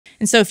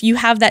And so if you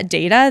have that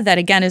data that,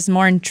 again, is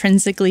more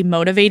intrinsically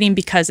motivating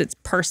because it's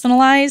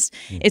personalized,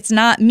 it's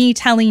not me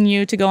telling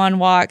you to go on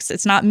walks.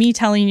 It's not me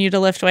telling you to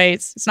lift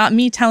weights. It's not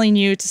me telling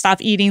you to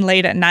stop eating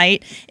late at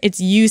night. It's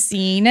you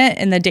seeing it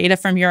in the data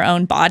from your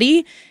own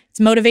body. It's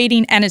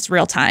motivating and it's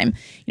real time.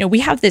 We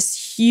have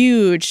this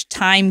huge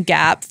time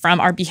gap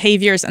from our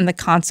behaviors and the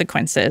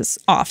consequences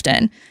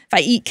often. If I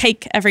eat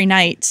cake every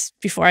night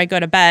before I go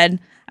to bed,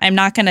 I'm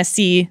not going to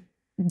see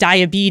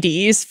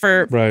diabetes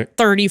for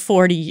 30,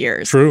 40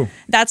 years. True.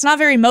 That's not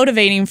very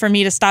motivating for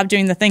me to stop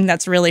doing the thing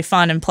that's really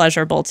fun and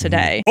pleasurable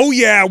today. Oh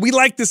yeah, we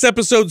like this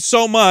episode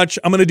so much.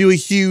 I'm going to do a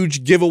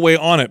huge giveaway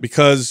on it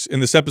because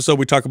in this episode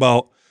we talk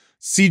about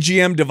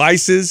CGM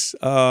devices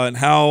and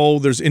how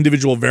there's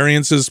individual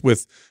variances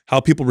with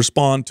how people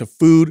respond to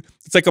food.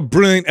 It's like a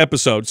brilliant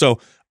episode. So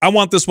I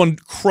want this one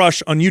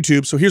crushed on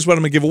YouTube. So here's what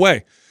I'm going to give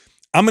away.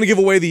 I'm going to give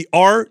away the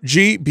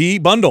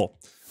RGB bundle.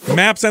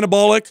 MAPS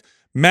Anabolic,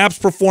 MAPS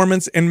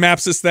Performance, and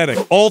MAPS Aesthetic.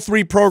 All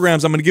 3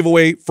 programs I'm going to give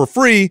away for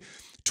free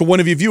to one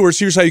of you viewers.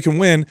 Here's how you can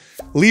win.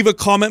 Leave a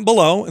comment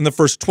below in the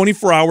first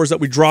 24 hours that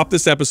we drop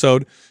this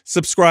episode.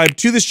 Subscribe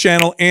to this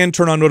channel and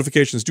turn on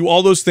notifications. Do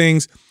all those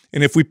things.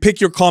 And if we pick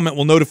your comment,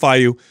 we'll notify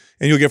you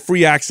and you'll get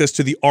free access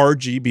to the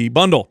RGB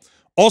bundle.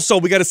 Also,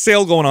 we got a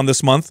sale going on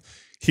this month.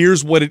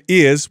 Here's what it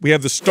is. We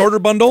have the starter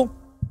bundle,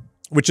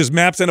 which is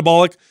MAPS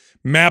Anabolic,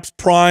 MAPS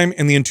Prime,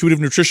 and the Intuitive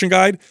Nutrition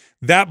Guide.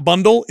 That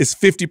bundle is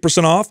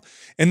 50% off.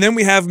 And then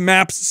we have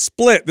MAPS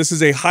Split. This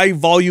is a high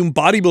volume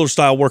bodybuilder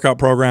style workout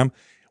program.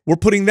 We're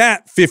putting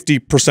that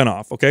 50%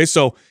 off, okay?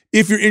 So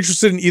if you're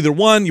interested in either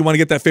one, you want to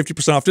get that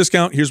 50% off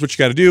discount, here's what you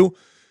got to do.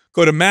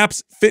 Go to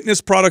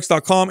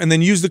mapsfitnessproducts.com and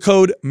then use the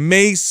code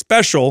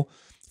MAYSPECIAL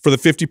for the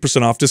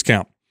 50% off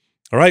discount.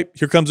 All right,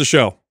 here comes the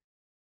show.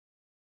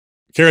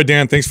 Kara,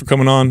 Dan, thanks for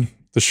coming on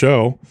the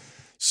show.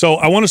 So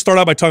I want to start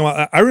out by talking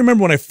about, I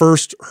remember when I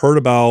first heard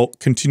about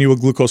continual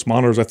glucose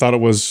monitors, I thought it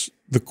was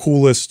the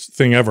coolest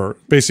thing ever.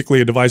 Basically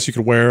a device you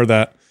could wear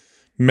that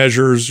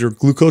measures your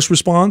glucose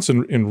response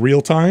in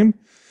real time.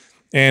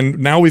 And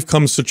now we've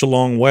come such a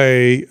long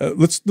way.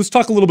 Let's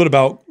talk a little bit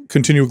about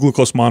continual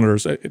glucose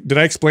monitors. Did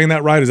I explain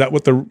that right? Is that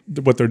what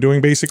they're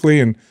doing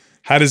basically? And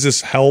how does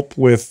this help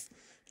with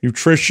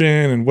nutrition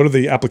and what are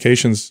the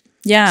applications?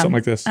 Yeah, something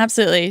like this.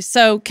 Absolutely.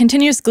 So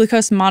continuous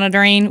glucose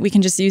monitoring, we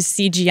can just use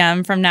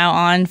CGM from now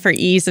on for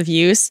ease of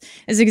use,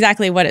 is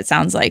exactly what it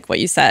sounds like, what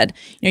you said.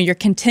 You're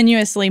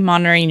continuously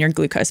monitoring your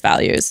glucose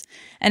values.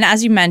 And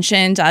as you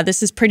mentioned,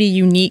 this is pretty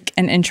unique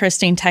and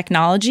interesting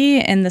technology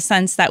in the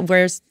sense that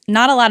there's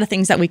not a lot of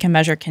things that we can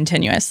measure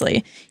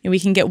continuously. We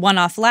can get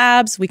one-off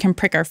labs, we can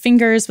prick our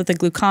fingers with a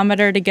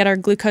glucometer to get our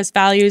glucose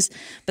values,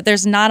 but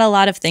there's not a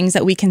lot of things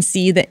that we can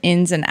see the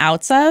ins and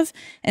outs of.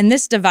 And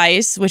this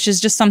device, which is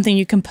just something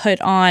you can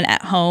put on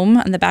at home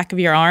on the back of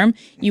your arm,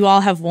 you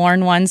all have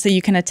worn one, so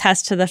you can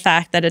attest to the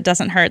fact that it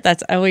doesn't hurt.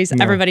 That's always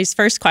everybody's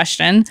first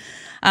question.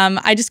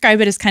 I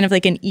describe it as kind of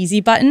like an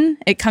easy button.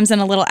 It comes in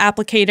a little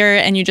applicator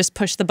and you just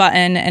push the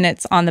button and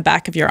it's on the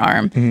back of your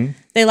arm.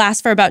 They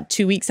last for about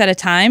 2 weeks at a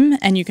time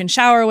and you can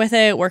shower with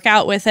it, work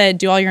out with it,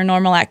 do all your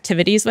normal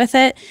activities with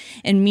it.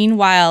 And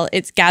meanwhile,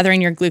 it's gathering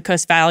your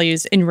glucose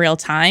values in real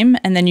time.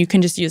 And then you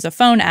can just use a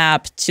phone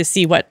app to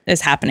see what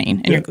is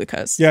happening in your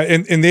glucose. Yeah,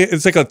 and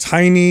it's like a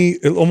tiny,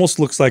 it almost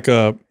looks like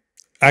a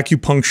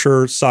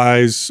acupuncture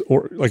size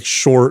or like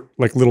short,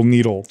 like little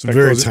needle. It's a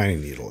very tiny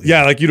needle.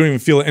 Yeah, like you don't even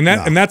feel it. And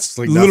that's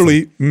like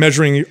literally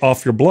measuring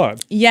off your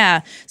blood.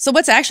 Yeah. So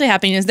what's actually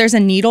happening is there's a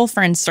needle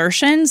for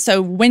insertion.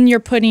 So when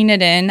you're putting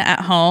it in at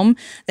home,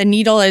 the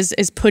needle is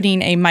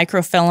putting a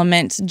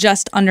microfilament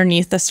just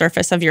underneath the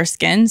surface of your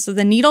skin. So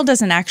the needle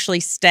doesn't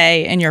actually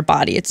stay in your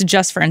body. It's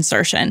just for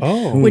insertion,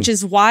 which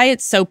is why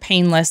it's so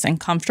painless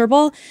and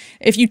comfortable.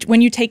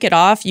 When you take it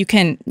off, you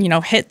can,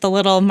 hit the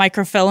little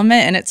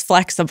microfilament and it's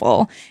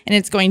flexible. And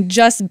it's going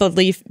just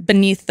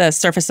beneath the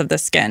surface of the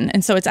skin.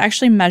 And so it's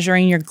actually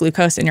measuring your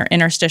glucose and your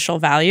interstitial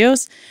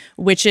values,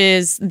 which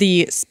is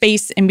the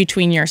space in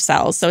between your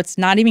cells. So it's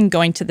not even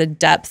going to the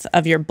depth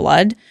of your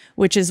blood,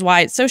 which is why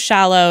it's so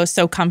shallow,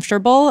 so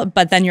comfortable,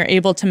 but then you're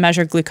able to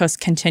measure glucose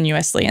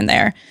continuously in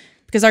there,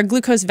 because our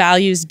glucose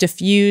values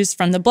diffuse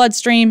from the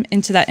bloodstream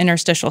into that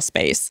interstitial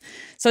space.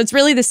 So it's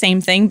really the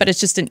same thing, but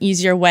it's just an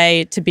easier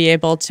way to be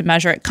able to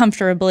measure it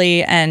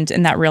comfortably and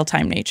in that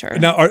real-time nature.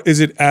 Now, is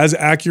it as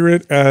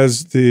accurate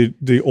as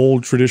the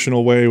old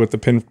traditional way with the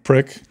pin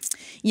prick?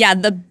 Yeah,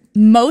 the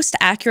most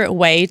accurate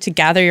way to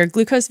gather your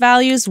glucose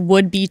values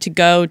would be to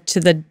go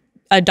to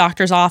a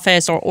doctor's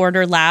office or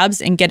order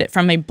labs and get it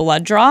from a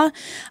blood draw.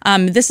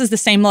 This is the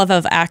same level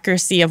of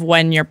accuracy of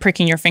when you're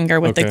pricking your finger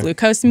with the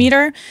glucose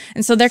meter.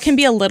 And so there can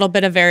be a little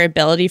bit of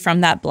variability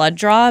from that blood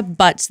draw,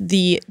 but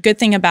the good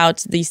thing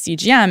about the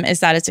CGM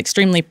is that it's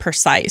extremely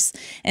precise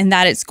and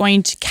that it's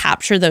going to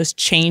capture those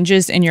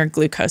changes in your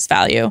glucose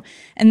value.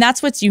 And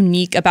that's what's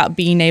unique about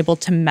being able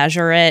to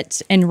measure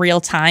it in real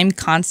time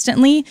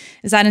constantly,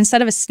 is that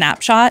instead of a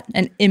snapshot,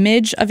 an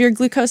image of your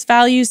glucose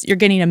values, you're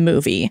getting a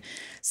movie.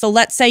 So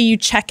let's say you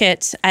check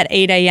it at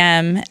 8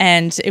 a.m.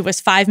 and it was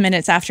 5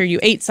 minutes after you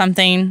ate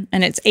something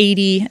and it's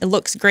 80, it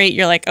looks great.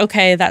 You're like,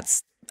 okay,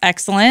 that's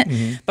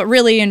excellent. But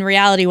really, in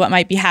reality, what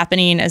might be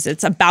happening is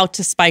it's about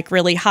to spike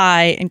really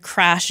high and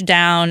crash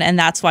down. And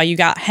that's why you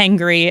got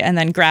hangry and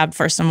then grabbed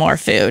for some more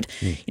food.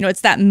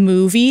 It's that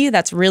movie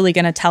that's really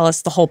going to tell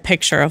us the whole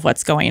picture of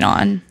what's going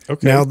on.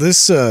 Okay. Now,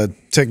 this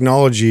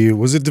technology,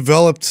 was it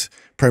developed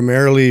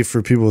primarily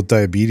for people with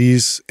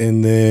diabetes?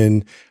 And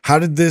then how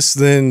did this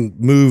then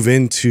move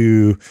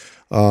into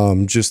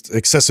just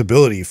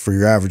accessibility for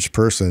your average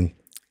person?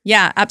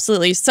 Yeah,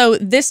 absolutely. So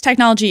this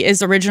technology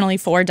is originally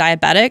for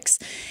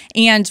diabetics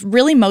and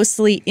really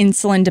mostly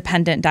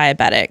insulin-dependent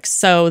diabetics.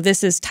 So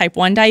this is type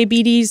 1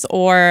 diabetes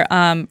or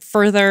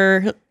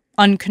further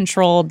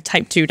uncontrolled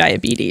type 2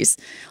 diabetes.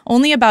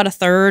 Only about a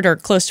third or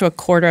close to a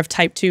quarter of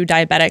type 2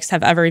 diabetics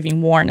have ever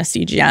even worn a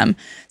CGM.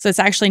 So it's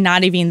actually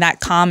not even that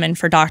common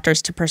for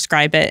doctors to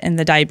prescribe it in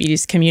the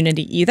diabetes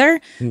community either.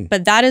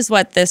 But that is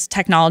what this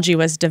technology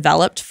was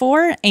developed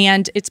for.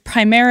 And it's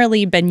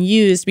primarily been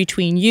used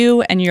between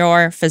you and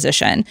your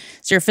physician.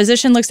 So your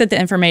physician looks at the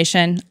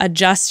information,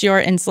 adjusts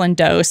your insulin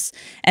dose,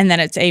 and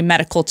then it's a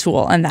medical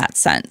tool in that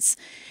sense.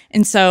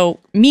 And so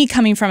me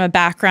coming from a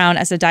background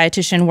as a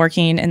dietitian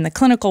working in the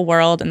clinical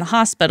world in the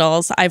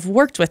hospitals, I've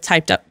worked with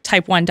type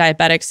 1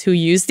 diabetics who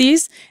use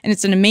these, and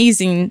it's an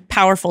amazing,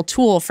 powerful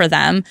tool for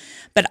them.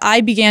 But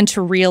I began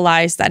to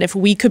realize that if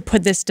we could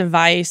put this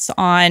device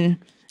on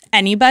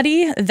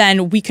anybody,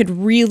 then we could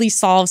really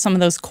solve some of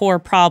those core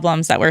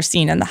problems that we're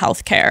seeing in the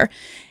healthcare.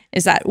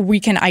 Is that we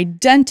can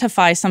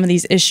identify some of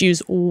these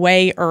issues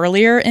way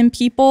earlier in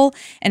people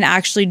and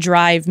actually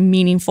drive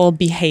meaningful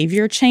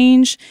behavior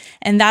change.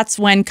 And that's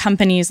when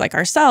companies like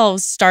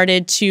ourselves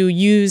started to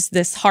use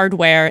this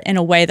hardware in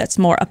a way that's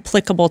more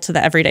applicable to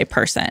the everyday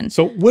person.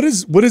 So what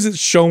is it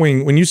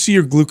showing when you see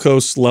your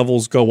glucose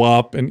levels go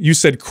up and you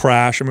said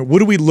crash? I mean,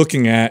 what are we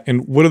looking at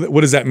and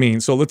what does that mean?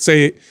 So let's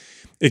say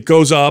it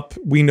goes up.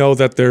 We know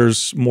that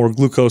there's more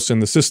glucose in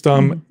the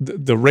system.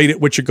 The rate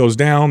at which it goes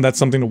down, that's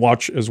something to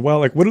watch as well.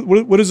 Like,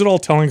 what is it all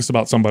telling us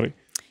about somebody?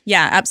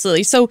 Yeah,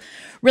 absolutely. So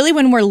really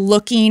when we're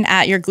looking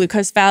at your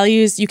glucose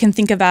values, you can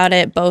think about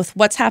it both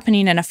what's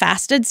happening in a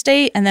fasted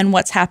state and then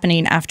what's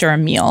happening after a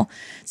meal.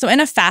 So in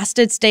a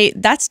fasted state,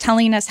 that's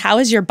telling us how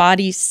is your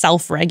body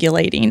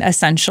self-regulating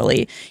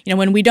essentially.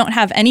 When we don't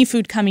have any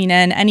food coming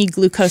in, any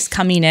glucose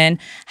coming in,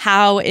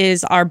 how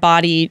is our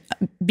body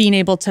being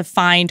able to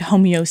find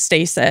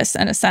homeostasis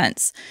in a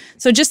sense?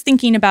 So just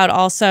thinking about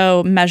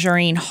also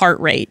measuring heart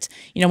rate.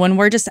 When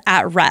we're just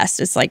at rest,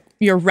 it's like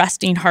your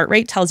resting heart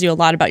rate tells you a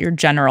lot about your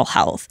general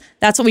health.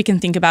 That's what we can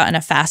think about in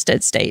a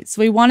fasted state.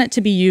 So we want it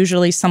to be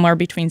usually somewhere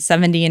between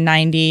 70 and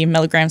 90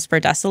 milligrams per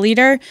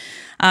deciliter.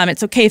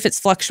 It's okay if it's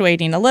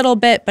fluctuating a little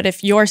bit, but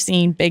if you're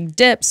seeing big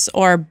dips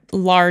or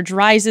large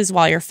rises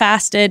while you're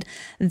fasted,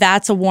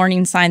 that's a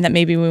warning sign that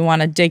maybe we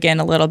want to dig in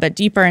a little bit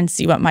deeper and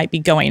see what might be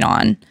going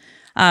on.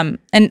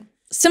 And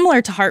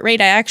similar to heart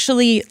rate, I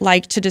actually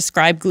like to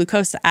describe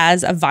glucose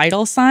as a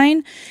vital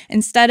sign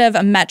instead of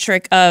a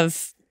metric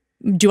of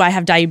do I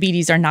have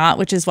diabetes or not,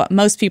 which is what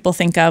most people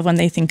think of when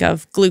they think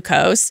of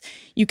glucose.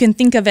 You can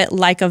think of it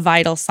like a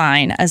vital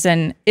sign, as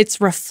in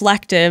it's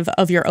reflective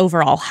of your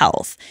overall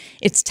health.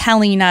 It's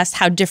telling us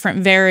how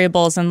different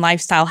variables and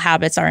lifestyle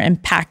habits are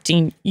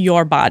impacting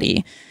your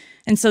body.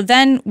 And so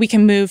then we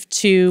can move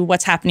to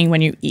what's happening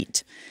when you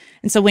eat.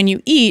 And so when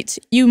you eat,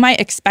 you might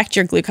expect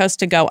your glucose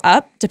to go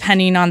up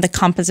depending on the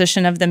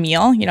composition of the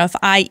meal. If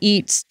I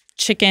eat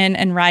chicken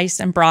and rice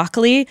and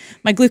broccoli,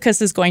 my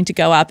glucose is going to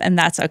go up, and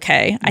that's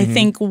okay. I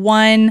think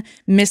one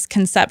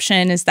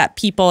misconception is that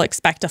people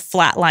expect a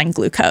flatline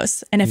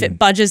glucose. And if it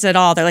budges at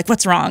all, they're like,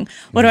 what's wrong?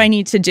 What do I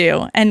need to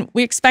do? And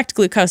we expect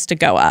glucose to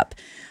go up.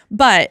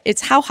 But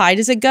it's how high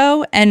does it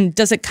go, and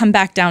does it come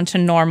back down to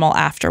normal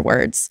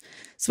afterwards?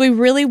 So we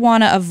really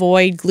want to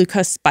avoid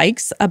glucose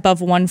spikes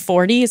above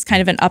 140 is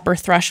kind of an upper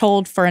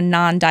threshold for a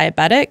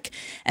non-diabetic.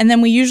 And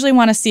then we usually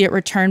want to see it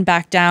return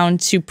back down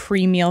to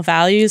pre-meal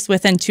values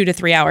within 2 to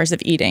 3 hours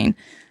of eating.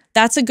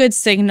 That's a good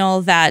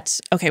signal that,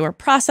 okay, we're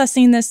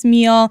processing this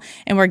meal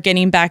and we're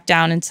getting back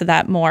down into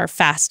that more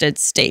fasted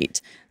state.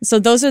 So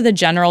those are the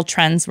general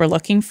trends we're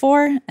looking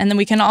for. And then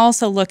we can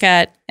also look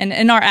at, and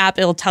in our app,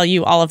 it'll tell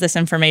you all of this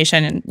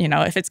information and,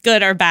 if it's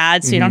good or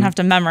bad, so you don't have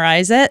to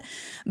memorize it.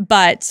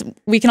 But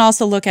we can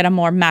also look at a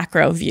more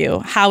macro view.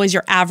 How is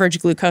your average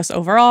glucose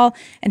overall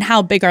and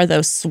how big are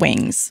those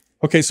swings?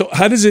 Okay, so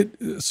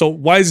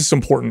why is this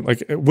important?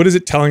 Like, what is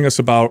it telling us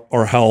about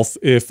our health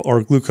if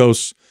our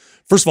glucose,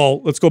 first of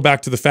all, let's go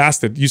back to the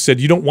fasted. You said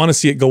you don't want to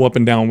see it go up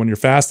and down when you're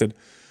fasted.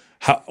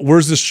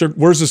 Where's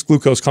this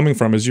glucose coming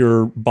from? Is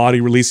your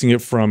body releasing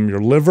it from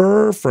your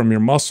liver, from your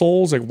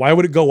muscles? Like, why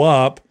would it go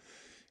up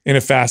in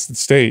a fasted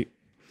state?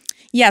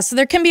 Yeah, so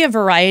there can be a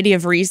variety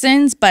of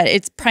reasons, but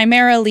it's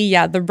primarily,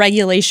 the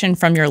regulation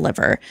from your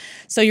liver.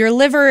 So your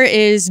liver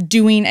is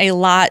doing a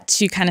lot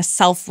to kind of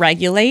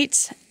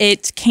self-regulate.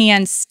 It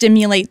can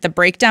stimulate the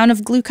breakdown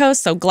of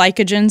glucose, so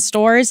glycogen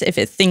stores, if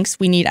it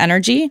thinks we need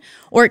energy,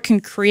 or it can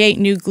create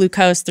new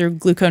glucose through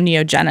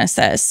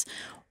gluconeogenesis.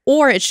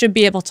 Or it should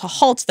be able to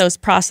halt those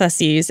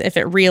processes if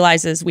it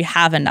realizes we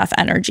have enough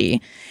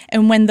energy.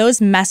 And when those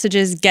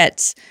messages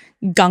get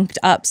gunked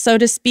up, so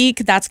to speak,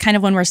 that's kind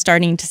of when we're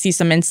starting to see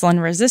some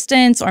insulin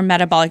resistance or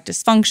metabolic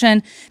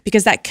dysfunction,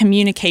 because that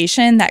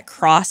communication, that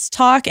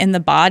crosstalk in the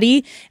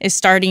body is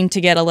starting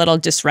to get a little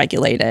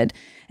dysregulated.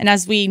 And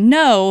as we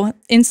know,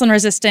 insulin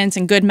resistance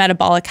and good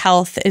metabolic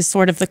health is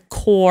sort of the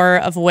core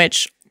of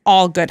which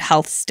all good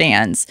health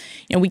stands.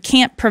 You know, we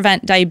can't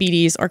prevent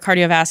diabetes or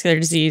cardiovascular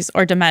disease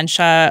or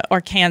dementia or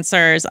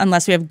cancers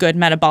unless we have good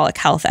metabolic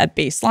health at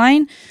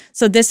baseline.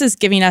 So this is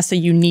giving us a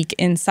unique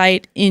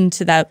insight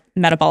into that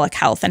metabolic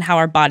health and how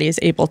our body is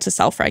able to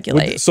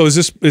self-regulate. So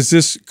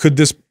could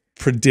this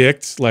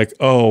predict, like,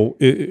 oh,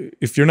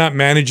 if you're not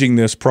managing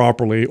this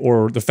properly,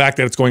 or the fact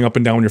that it's going up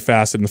and down when you're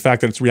fasted and the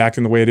fact that it's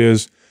reacting the way it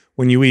is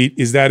when you eat,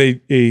 is that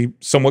a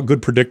somewhat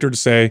good predictor to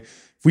say,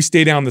 if we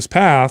stay down this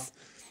path,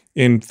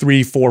 in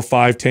 3, 4,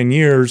 5, 10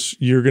 years,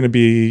 you're going to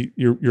be,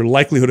 your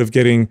likelihood of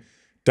getting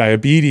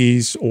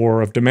diabetes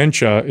or of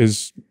dementia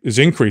is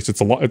increased. It's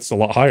a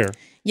lot higher.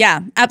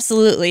 Yeah,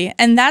 absolutely.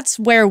 And that's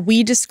where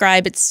we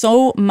describe it's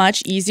so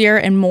much easier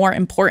and more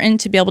important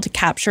to be able to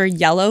capture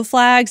yellow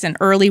flags and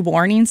early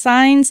warning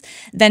signs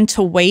than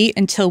to wait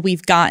until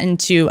we've gotten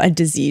to a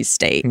disease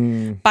state.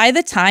 By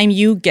the time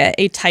you get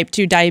a type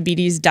 2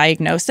 diabetes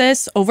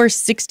diagnosis, over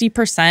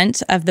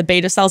 60% of the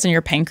beta cells in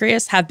your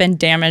pancreas have been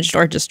damaged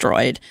or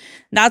destroyed.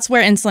 That's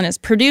where insulin is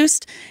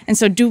produced. And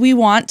so do we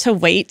want to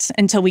wait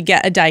until we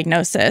get a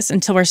diagnosis,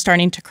 until we're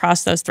starting to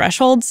cross those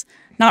thresholds?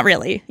 Not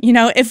really. You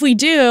know, if we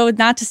do,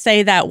 not to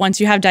say that once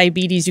you have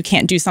diabetes, you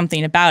can't do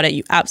something about it.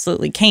 You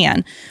absolutely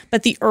can.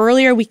 But the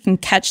earlier we can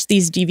catch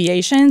these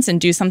deviations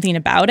and do something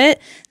about it,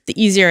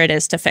 the easier it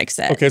is to fix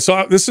it. Okay,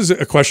 so this is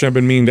a question I've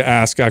been meaning to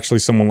ask actually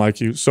someone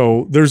like you.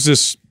 So there's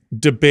this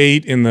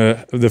debate in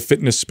the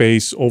fitness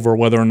space over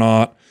whether or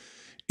not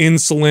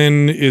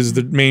insulin is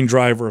the main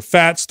driver of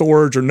fat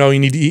storage, or no, you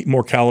need to eat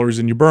more calories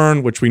than you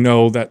burn, which we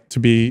know that to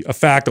be a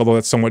fact, although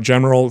that's somewhat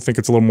general. I think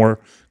it's a little more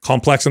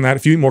complex than that.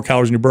 If you eat more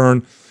calories than you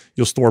burn,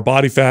 you'll store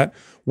body fat.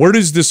 Where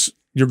does this,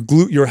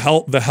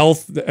 the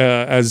health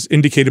as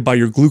indicated by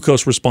your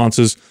glucose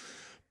responses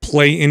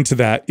play into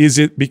that? Is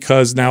it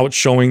because now it's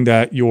showing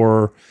that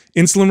your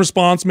insulin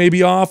response may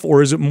be off,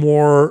 or is it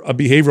more a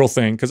behavioral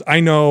thing? Because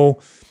I know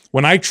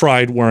when I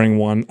tried wearing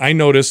one, I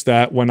noticed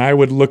that when I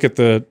would look at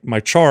my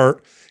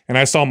chart and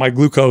I saw my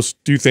glucose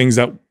do things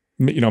that,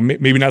 you know,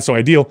 maybe not so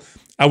ideal,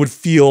 I would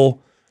feel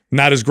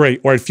not as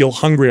great, or I'd feel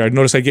hungry. I'd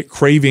notice I'd get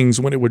cravings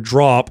when it would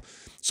drop.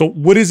 So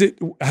what is it?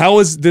 How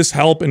does this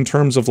help in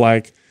terms of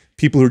like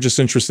people who are just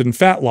interested in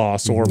fat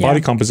loss or body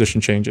composition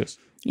changes?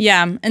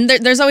 Yeah. And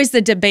there's always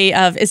the debate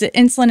of, is it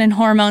insulin and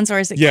hormones, or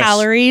is it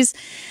calories?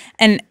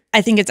 And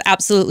I think it's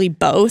absolutely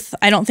both.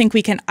 I don't think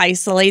we can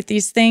isolate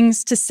these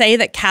things. To say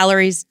that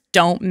calories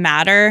don't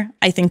matter,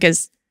 I think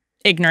is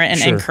ignorant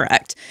and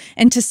incorrect.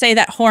 And to say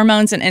that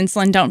hormones and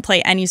insulin don't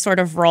play any sort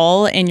of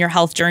role in your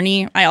health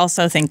journey, I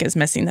also think is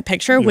missing the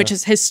picture, which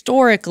is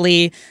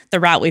historically the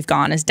route we've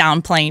gone, is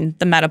downplaying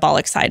the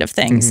metabolic side of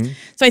things.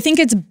 So I think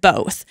it's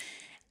both.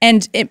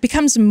 And it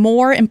becomes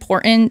more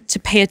important to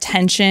pay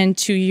attention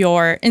to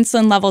your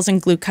insulin levels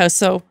and glucose.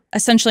 So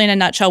essentially, in a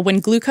nutshell, when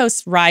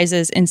glucose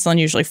rises, insulin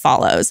usually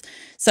follows.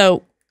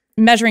 So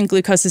measuring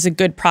glucose is a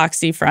good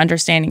proxy for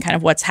understanding kind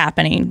of what's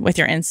happening with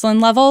your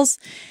insulin levels.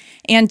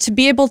 And to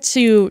be able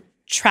to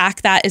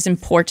track that is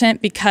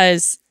important,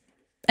 because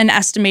an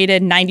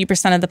estimated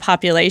 90% of the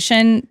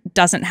population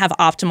doesn't have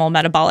optimal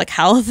metabolic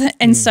health.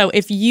 And so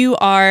if you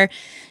are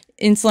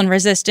insulin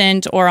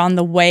resistant or on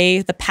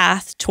the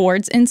path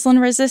towards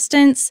insulin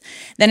resistance,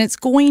 then it's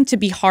going to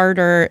be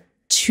harder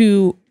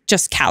to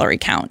just calorie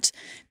count,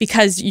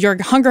 because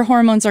your hunger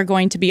hormones are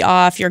going to be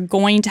off. You're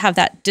going to have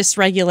that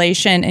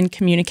dysregulation in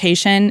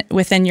communication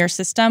within your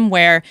system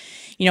where,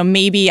 you know,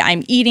 maybe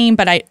I'm eating,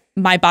 but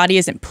my body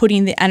isn't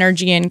putting the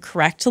energy in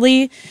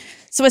correctly.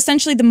 So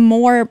essentially, the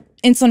more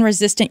insulin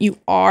resistant you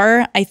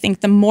are, I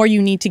think the more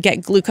you need to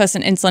get glucose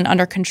and insulin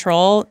under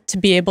control to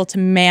be able to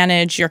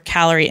manage your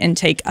calorie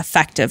intake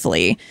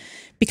effectively.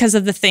 Because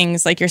of the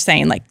things like you're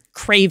saying, like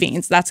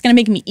cravings, that's going to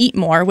make me eat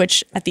more,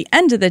 which at the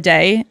end of the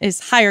day is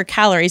higher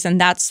calories, and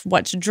that's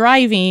what's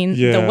driving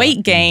the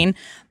weight gain.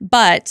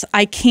 But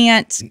I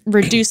can't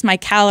reduce my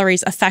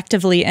calories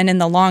effectively and in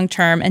the long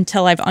term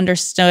until I've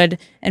understood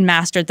and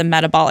mastered the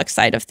metabolic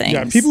side of things.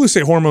 Yeah, people who say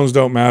hormones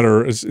don't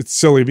matter, it's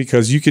silly,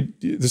 because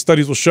the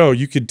studies will show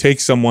you could take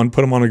someone,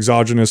 put them on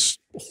exogenous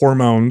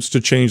hormones to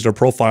change their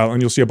profile,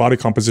 and you'll see a body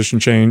composition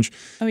change,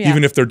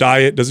 even if their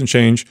diet doesn't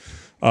change.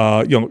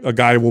 You know, a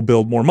guy will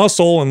build more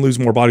muscle and lose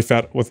more body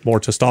fat with more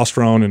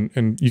testosterone,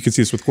 and you can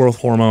see this with growth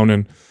hormone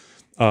and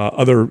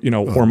other, you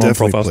know, hormone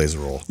profiles. Plays a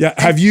role. Yeah.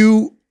 Have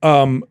you?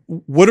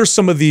 What are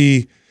some of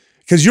the?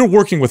 Because you're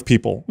working with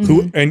people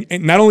who, and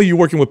not only you're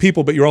working with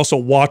people, but you're also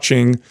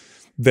watching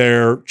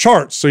their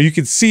charts, so you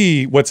can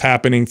see what's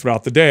happening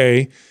throughout the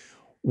day.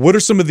 What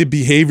are some of the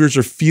behaviors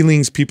or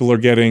feelings people are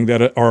getting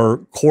that are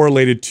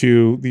correlated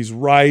to these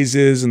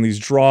rises and these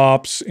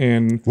drops?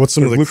 And what's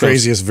some of the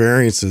craziest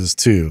variances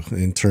too,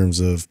 in terms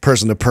of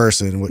person to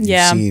person, what you've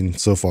seen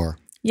so far?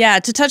 Yeah,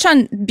 to touch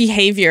on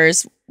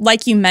behaviors,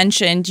 like you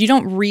mentioned, you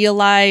don't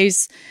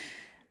realize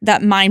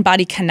that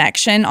mind-body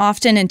connection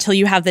often until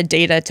you have the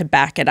data to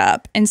back it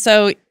up. And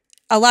so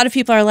a lot of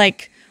people are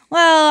like,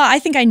 well, I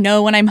think I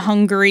know when I'm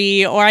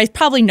hungry, or I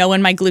probably know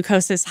when my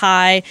glucose is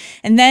high.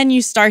 And then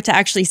you start to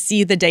actually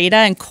see the data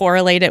and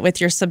correlate it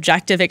with your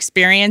subjective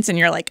experience. And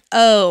you're like,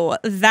 oh,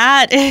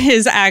 that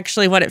is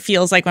actually what it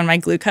feels like when my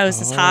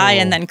glucose is high,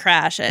 and then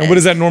crashes. And what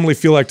does that normally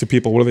feel like to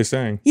people? What are they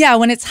saying? Yeah,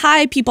 when it's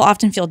high, people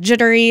often feel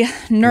jittery,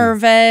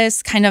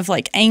 nervous, kind of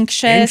like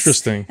anxious.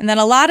 Interesting. And then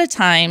a lot of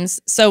times,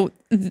 so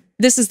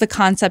this is the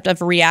concept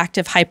of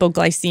reactive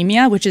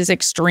hypoglycemia, which is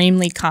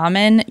extremely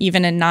common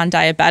even in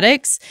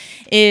non-diabetics,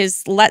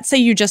 is let's say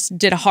you just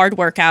did a hard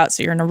workout,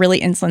 so you're in a really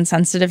insulin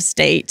sensitive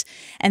state,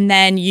 and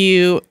then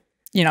you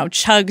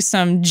chug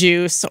some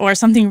juice or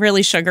something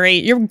really sugary,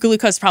 your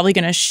glucose is probably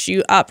going to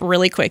shoot up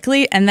really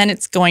quickly, and then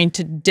it's going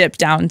to dip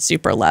down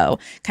super low,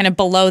 kind of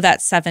below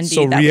that 70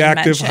 So that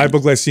reactive we mentioned.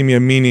 hypoglycemia,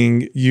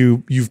 meaning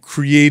you've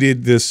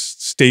created this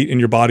state in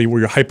your body where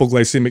you're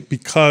hypoglycemic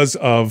because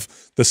of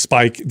the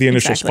spike, the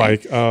initial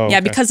spike. Oh, yeah,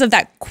 okay. because of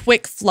that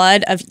quick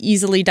flood of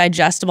easily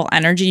digestible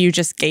energy you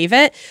just gave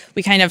it,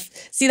 we kind of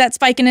see that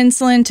spike in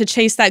insulin to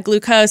chase that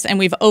glucose, and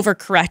we've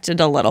overcorrected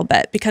a little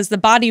bit because the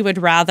body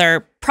would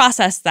rather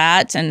process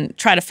that and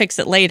try to fix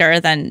it later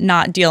than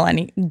not do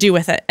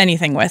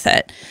anything with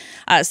it.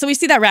 So we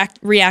see that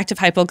reactive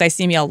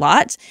hypoglycemia a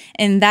lot,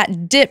 and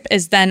that dip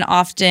is then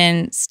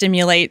often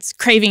stimulates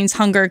cravings,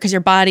 hunger, because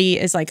your body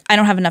is like, I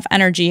don't have enough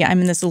energy. I'm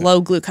in this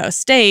low glucose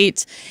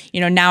state.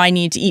 Now I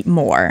need to eat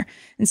more.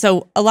 And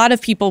so a lot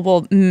of people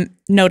will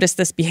notice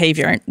this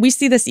behavior. And we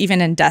see this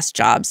even in desk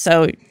jobs.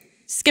 So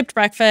skipped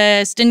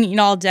breakfast, didn't eat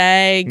all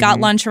day, got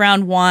lunch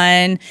around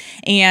 1,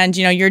 and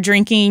you're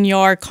drinking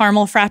your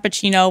caramel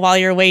frappuccino while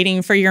you're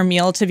waiting for your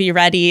meal to be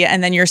ready,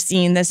 and then you're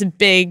seeing this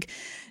big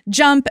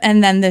jump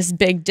and then this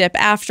big dip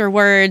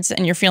afterwards,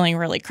 and you're feeling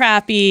really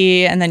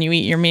crappy, and then you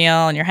eat your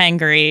meal and you're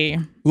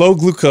hangry. Low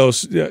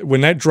glucose,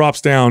 when that drops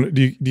down,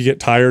 do you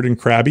get tired and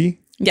crabby?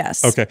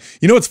 Yes. Okay.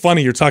 What's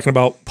funny? You're talking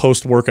about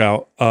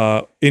post-workout.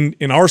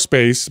 In our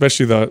space,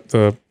 especially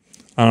the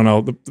I don't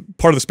know, the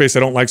part of the space I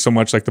don't like so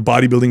much, like the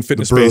bodybuilding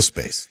fitness The bro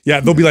space.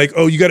 Yeah, they'll be like,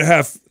 oh, you got to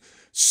have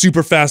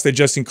super fast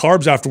digesting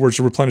carbs afterwards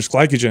to replenish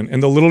glycogen.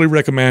 And they'll literally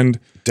recommend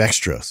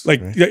dextrose,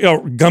 like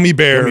right? gummy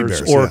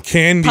bears or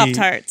candy.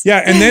 Pop-Tarts.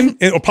 Yeah, and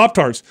then or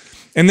Pop-Tarts.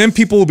 And then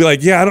people will be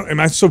like, yeah, am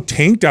I so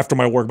tanked after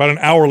my work? About an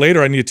hour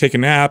later, I need to take a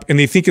nap. And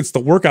they think it's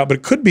the workout, but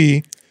it could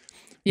be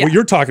what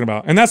you're talking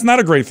about. And that's not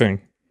a great thing.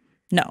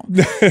 No.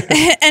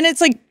 And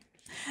it's like,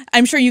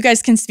 I'm sure you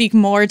guys can speak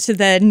more to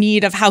the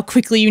need of how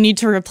quickly you need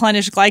to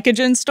replenish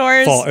glycogen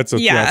stores.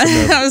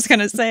 I was going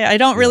to say, I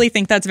don't really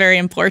think that's very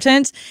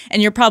important.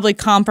 And you're probably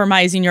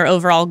compromising your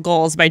overall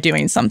goals by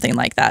doing something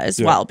like that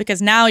as well,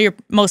 because now you're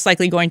most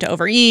likely going to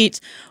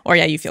overeat, or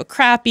you feel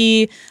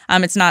crappy.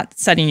 It's not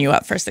setting you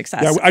up for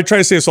success. Yeah, I try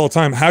to say this all the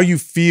time. How you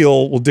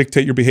feel will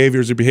dictate your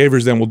behaviors. Your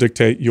behaviors then will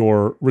dictate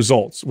your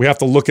results. We have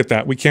to look at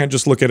that. We can't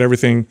just look at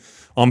everything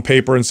on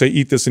paper and say,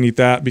 eat this and eat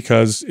that,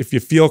 because if you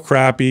feel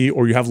crappy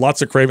or you have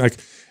lots of craving, like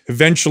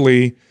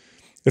eventually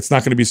it's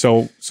not going to be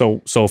so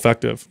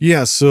effective.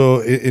 Yeah. So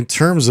in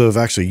terms of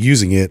actually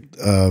using it,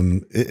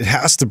 it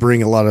has to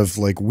bring a lot of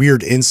like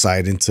weird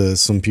insight into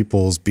some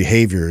people's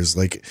behaviors.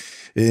 Like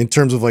in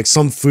terms of like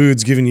some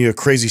foods giving you a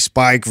crazy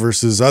spike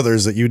versus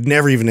others that you'd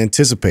never even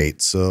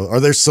anticipate. So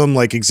are there some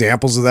like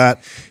examples of that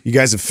you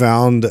guys have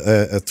found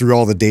through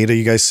all the data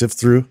you guys sift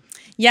through?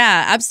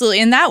 Yeah, absolutely.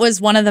 And that was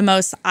one of the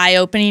most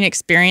eye-opening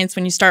experience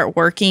when you start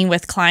working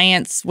with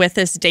clients with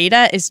this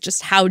data, is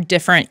just how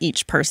different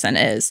each person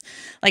is.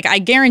 Like, I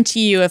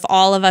guarantee you, if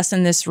all of us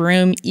in this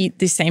room eat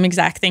the same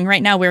exact thing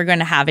right now, we're going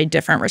to have a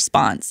different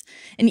response.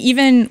 And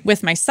even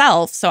with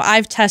myself, so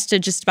I've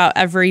tested just about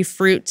every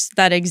fruit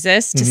that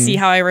exists to see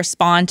how I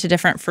respond to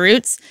different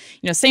fruits.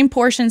 Same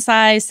portion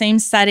size, same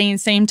setting,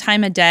 same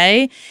time of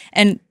day.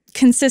 And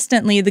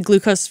consistently, the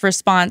glucose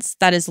response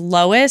that is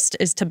lowest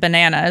is to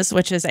bananas,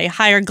 which is a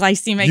higher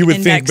glycemic index. You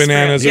would think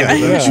bananas,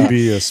 that should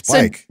be a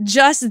spike. So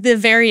just the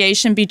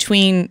variation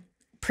between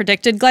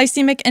predicted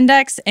glycemic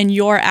index and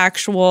your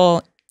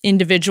actual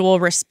individual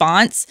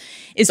response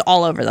is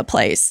all over the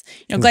place.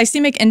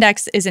 Glycemic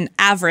index is an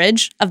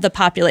average of the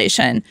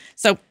population.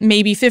 So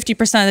maybe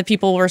 50% of the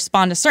people will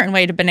respond a certain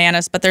way to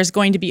bananas, but there's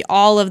going to be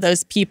all of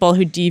those people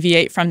who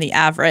deviate from the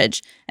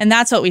average. And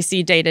that's what we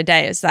see day to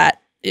day, is that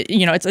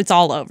it's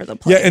all over the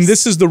place. Yeah, and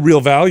this is the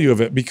real value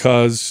of it,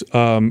 because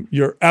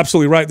you're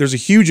absolutely right. There's a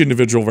huge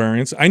individual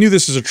variance. I knew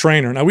this as a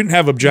trainer. Now, we didn't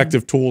have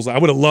objective tools. I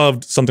would have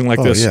loved something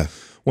like this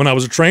when I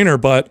was a trainer,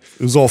 but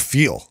it was all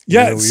feel.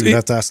 Yeah, we would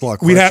have to ask a lot of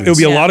questions. It would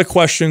be a lot of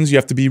questions. You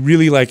have to be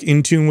really like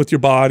in tune with your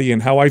body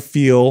and how I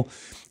feel.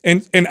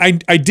 And I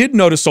did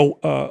notice,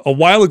 a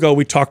while ago,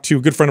 we talked to a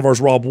good friend of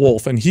ours, Rob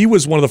Wolf, and he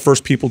was one of the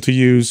first people to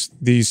use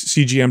these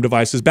CGM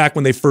devices back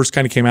when they first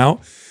kind of came out.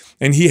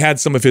 And he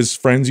had some of his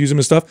friends use them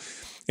and stuff.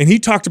 And he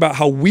talked about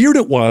how weird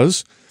it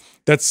was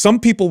that some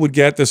people would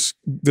get this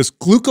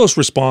glucose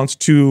response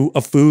to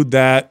a food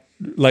that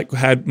like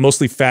had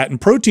mostly fat and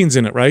proteins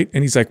in it, right?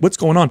 And he's like, what's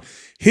going on?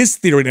 His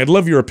theory, and I'd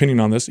love your opinion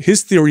on this,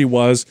 his theory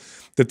was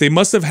that they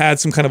must have had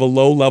some kind of a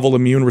low-level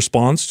immune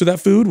response to that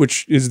food,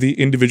 which is the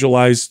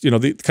individualized,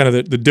 the kind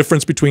of the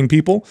difference between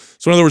people.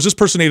 So in other words, this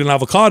person ate an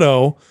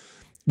avocado,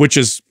 which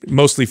is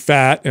mostly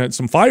fat and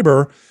some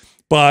fiber,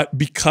 but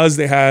because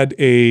they had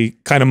a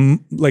kind of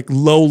like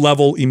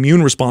low-level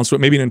immune response to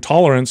it, maybe an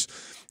intolerance,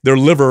 their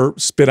liver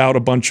spit out a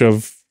bunch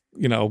of,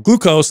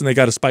 glucose and they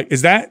got a spike.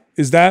 Is that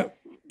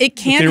it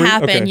can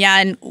happen? Okay. Yeah.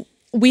 And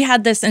we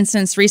had this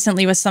instance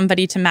recently with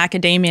somebody to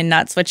macadamia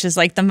nuts, which is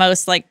like the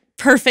most like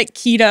perfect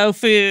keto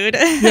food.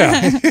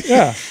 Yeah.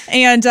 Yeah.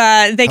 And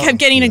they kept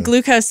getting a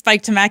glucose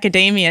spike to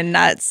macadamia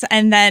nuts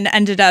and then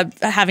ended up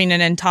having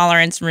an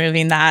intolerance,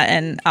 removing that,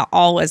 and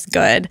all was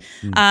good.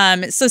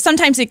 So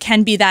sometimes it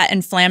can be that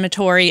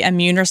inflammatory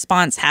immune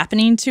response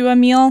happening to a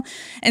meal.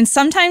 And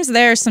sometimes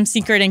there are some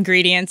secret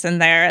ingredients in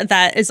there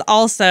that is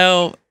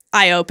also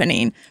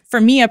eye-opening.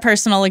 For me, a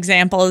personal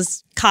example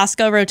is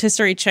Costco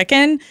rotisserie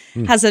chicken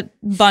has a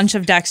bunch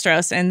of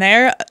dextrose in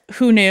there.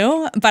 Who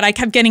knew? But I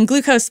kept getting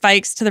glucose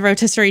spikes to the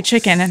rotisserie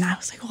chicken, and I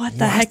was like, what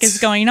the heck is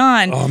going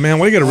on? Oh, man,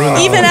 why you got to ruin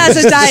that? Even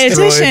as a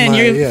dietitian,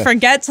 you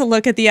forget to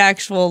look at the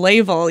actual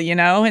label,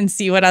 and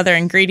see what other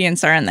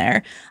ingredients are in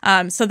there.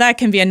 So that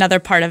can be another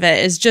part of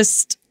it, is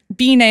just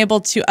being able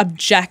to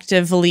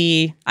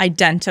objectively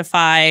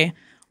identify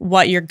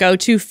what your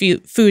go-to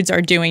foods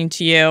are doing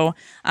to you.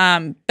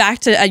 Back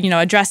to,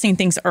 addressing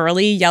things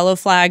early, yellow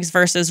flags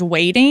versus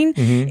waiting.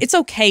 It's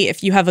okay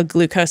if you have a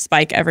glucose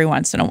spike every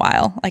once in a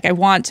while. Like, I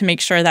want to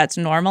make sure that's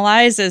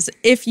normalized, is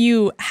if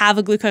you have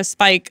a glucose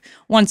spike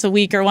once a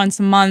week or once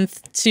a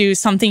month to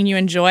something you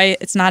enjoy,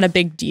 it's not a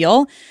big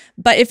deal.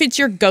 But if it's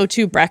your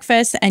go-to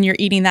breakfast and you're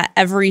eating that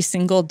every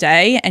single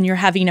day and you're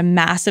having a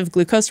massive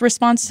glucose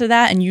response to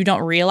that and you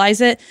don't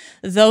realize it,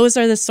 those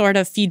are the sort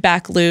of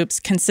feedback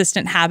loops,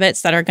 consistent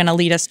habits that are going to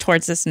lead us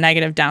towards this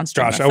negative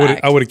downstream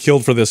effect. I would have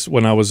killed for this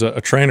when I was a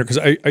trainer, because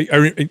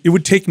it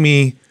would take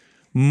me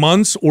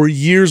months or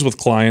years with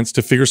clients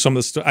to figure some of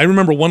this stuff. I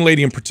remember one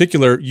lady in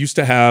particular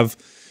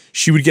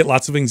she would get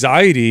lots of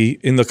anxiety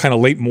in the kind of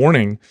late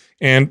morning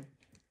and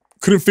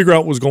couldn't figure out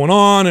what was going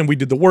on. And we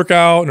did the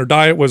workout and her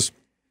diet was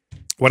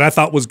what I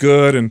thought was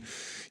good. And,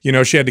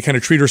 she had to kind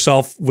of treat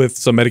herself with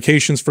some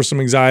medications for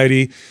some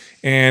anxiety.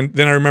 And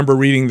then I remember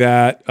reading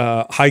that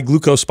high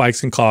glucose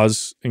spikes can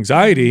cause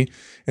anxiety.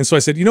 And so I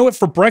said, you know what,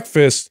 for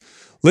breakfast,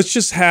 let's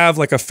just have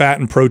like a fat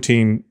and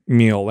protein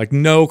meal, like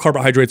no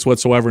carbohydrates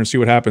whatsoever, and see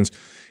what happens.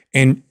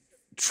 And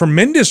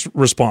tremendous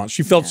response.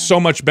 She felt so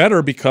much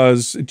better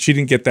because she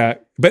didn't get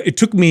that. But it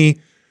took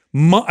me,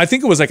 I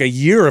think it was like a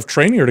year of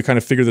training her to kind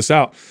of figure this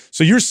out.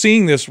 So you're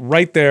seeing this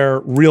right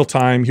there, real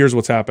time. Here's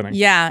what's happening.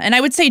 Yeah. And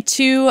I would say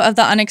two of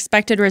the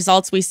unexpected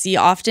results we see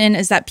often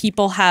is that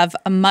people have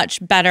a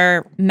much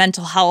better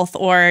mental health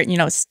or,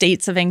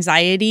 states of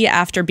anxiety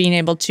after being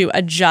able to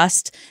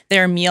adjust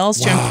their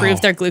meals to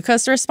improve their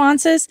glucose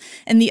responses.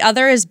 And the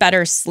other is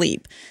better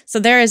sleep. So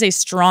there is a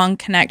strong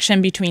connection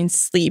between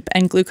sleep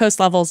and glucose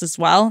levels as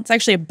well. It's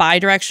actually a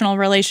bidirectional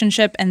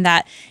relationship in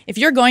that if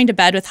you're going to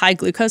bed with high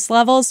glucose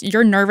levels,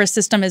 your nervous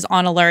system is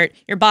on alert.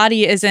 Your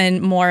body is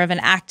in more of an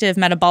active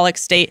metabolic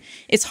state.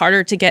 It's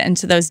harder to get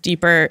into those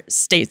deeper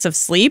states of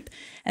sleep.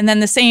 And then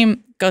the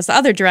same goes the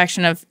other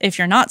direction of if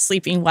you're not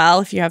sleeping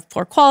well, if you have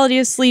poor quality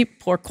of sleep,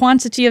 poor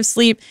quantity of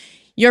sleep,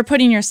 you're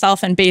putting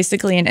yourself in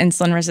basically an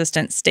insulin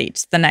resistant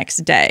state the next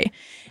day.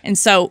 And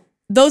so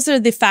those are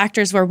the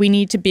factors where we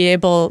need to be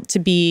able to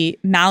be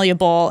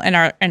malleable in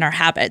our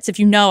habits. If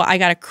I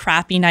got a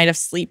crappy night of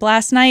sleep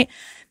last night,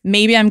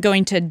 maybe I'm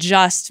going to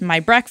adjust my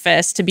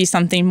breakfast to be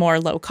something more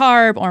low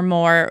carb or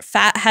more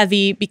fat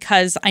heavy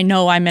because I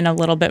know I'm in a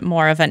little bit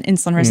more of an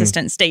insulin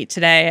resistant state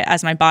today,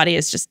 as my body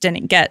just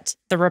didn't get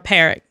the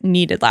repair it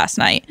needed last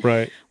night.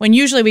 Right. When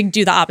usually we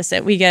do the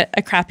opposite. We get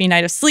a crappy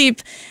night of sleep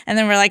and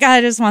then we're like,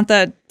 I just want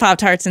the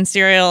Pop-Tarts and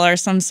cereal or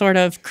some sort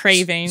of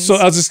cravings. So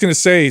I was just going to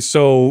say,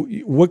 so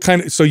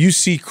you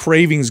see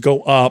cravings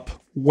go up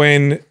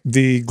when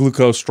the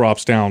glucose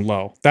drops down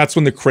low. That's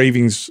when the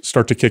cravings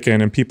start to kick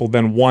in and people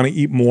then want to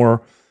eat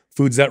more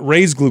foods that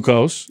raise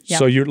glucose. Yep.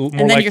 So you're more likely to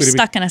be— And then you're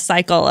stuck in a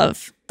cycle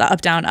of the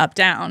up, down, up,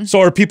 down. So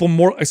are people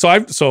more—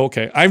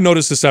 I've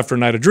noticed this after a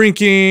night of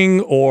drinking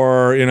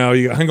or,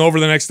 you hang over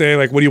the next day,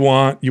 like, what do you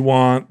want? You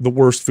want the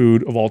worst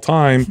food of all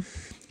time,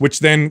 which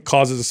then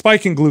causes a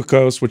spike in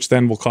glucose, which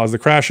then will cause the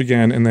crash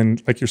again. And then,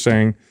 like you're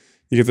saying,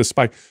 you get this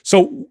spike.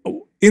 So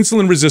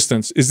insulin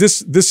resistance,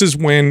 this is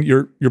when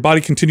your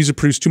body continues to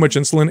produce too much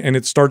insulin and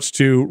it starts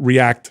to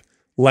react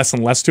less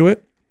and less to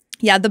it?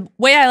 Yeah, the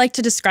way I like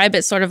to describe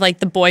it, sort of like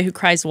the boy who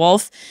cries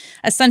wolf.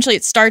 Essentially,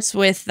 it starts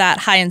with that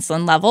high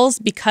insulin levels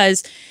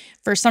because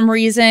For some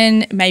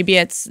reason, maybe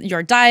it's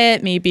your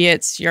diet, maybe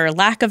it's your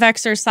lack of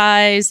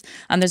exercise.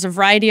 There's a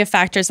variety of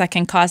factors that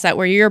can cause that,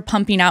 where you're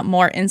pumping out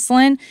more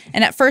insulin.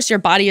 And at first, your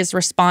body is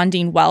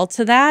responding well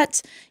to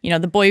that.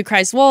 The boy who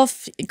cries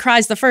wolf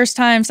cries the first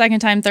time, second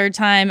time, third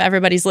time,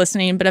 everybody's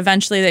listening, but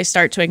eventually they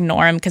start to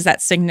ignore him because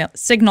that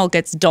signal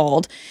gets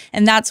dulled.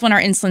 And that's when our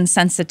insulin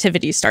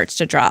sensitivity starts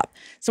to drop.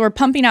 So we're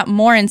pumping out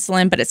more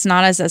insulin, but it's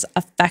not as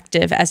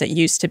effective as it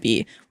used to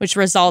be, which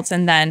results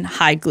in then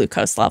high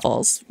glucose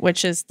levels,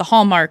 which is the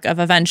hallmark of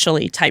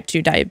eventually type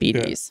 2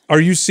 diabetes. Yeah. Are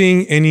you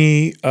seeing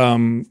any,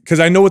 because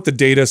I know what the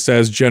data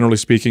says, generally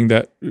speaking,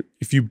 that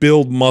if you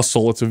build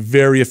muscle, it's a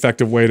very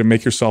effective way to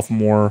make yourself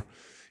more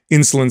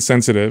insulin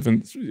sensitive.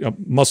 And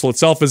muscle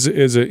itself is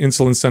an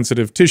insulin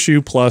sensitive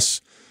tissue,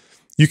 plus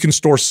you can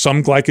store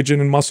some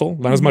glycogen in muscle,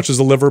 not as much as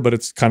the liver, but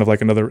it's kind of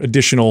like another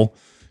additional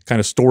kind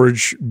of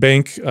storage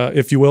bank,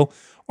 if you will.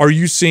 Are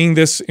you seeing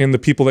this in the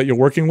people that you're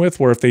working with,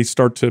 where if they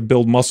start to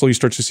build muscle, you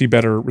start to see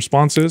better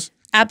responses?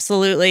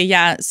 Absolutely,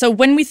 yeah. So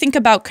when we think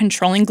about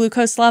controlling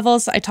glucose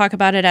levels, I talk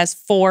about it as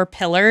 4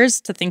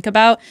 pillars to think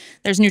about.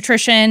 There's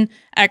nutrition,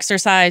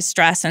 exercise,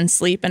 stress, and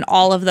sleep, and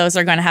all of those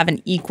are going to have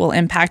an equal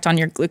impact on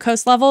your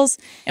glucose levels.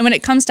 And when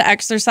it comes to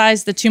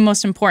exercise, the 2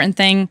 most important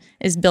thing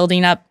is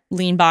building up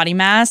lean body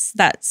mass,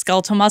 that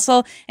skeletal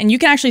muscle, and you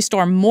can actually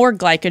store more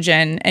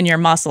glycogen in your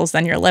muscles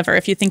than your liver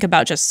if you think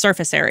about just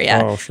surface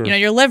area. Oh, sure.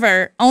 Your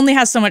liver only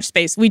has so much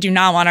space. We do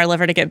not want our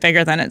liver to get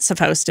bigger than it's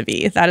supposed to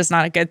be. That is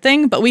not a good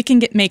thing, but we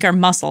can make our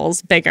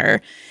muscles bigger,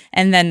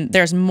 and then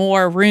there's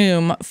more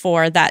room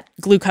for that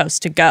glucose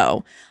to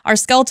go. Our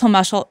skeletal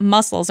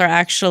muscles are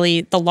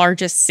actually the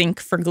largest sink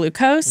for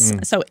glucose.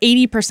 So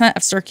 80%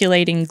 of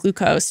circulating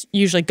glucose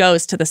usually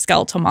goes to the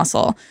skeletal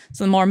muscle.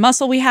 So the more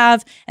muscle we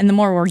have and the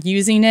more we're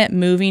using it,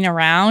 moving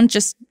around,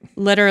 just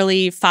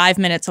literally 5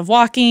 minutes of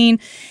walking.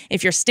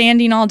 If you're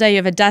standing all day, you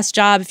have a desk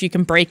job, if you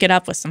can break it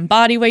up with some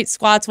body weight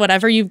squats,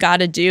 whatever you've got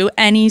to do,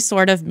 any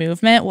sort of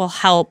movement will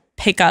help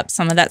pick up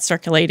some of that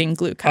circulating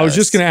glucose. I was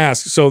just going to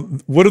ask, so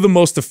what are the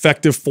most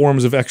effective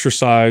forms of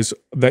exercise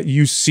that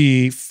you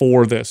see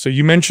for this? So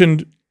you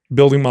mentioned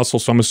building muscle,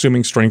 so I'm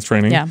assuming strength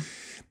training. Yeah.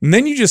 And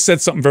then you just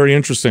said something very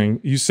interesting.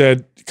 You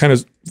said kind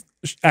of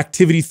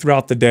activity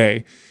throughout the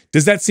day.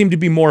 Does that seem to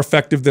be more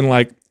effective than,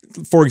 like,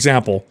 for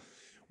example,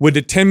 would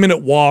a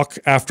 10-minute walk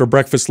after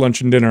breakfast,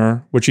 lunch, and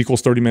dinner, which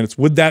equals 30 minutes,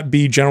 would that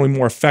be generally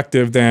more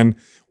effective than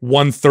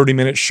one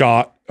 30-minute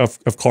shot of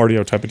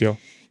cardio type of deal?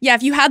 Yeah,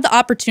 if you had the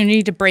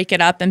opportunity to break it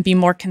up and be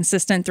more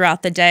consistent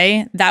throughout the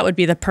day, that would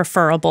be the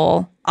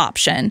preferable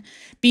option.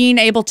 Being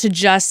able to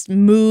just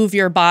move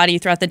your body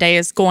throughout the day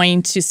is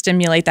going to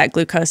stimulate that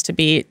glucose to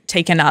be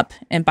taken up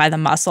by the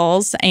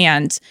muscles,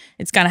 and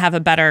it's going to have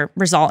a better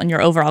result in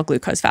your overall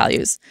glucose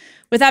values.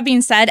 With that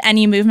being said,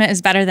 any movement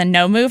is better than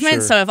no movement.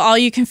 Sure. So if all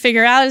you can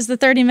figure out is the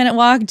 30-minute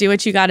walk, do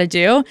what you got to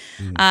do.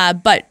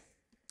 But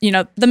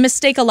the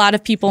mistake a lot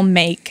of people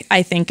make,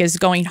 I think, is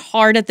going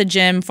hard at the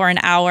gym for an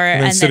hour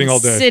and then sitting all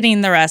day. Sitting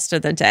the rest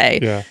of the day.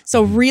 Yeah.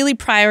 So really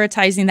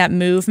prioritizing that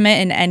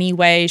movement in any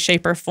way,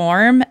 shape, or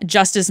form,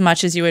 just as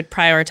much as you would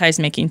prioritize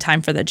making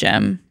time for the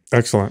gym.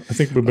 Excellent. I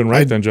think we've been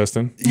right then,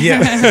 Justin. Yeah,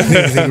 I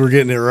think we're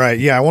getting it right.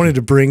 Yeah, I wanted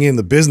to bring in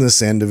the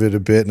business end of it a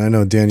bit, and I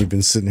know, Dan, you've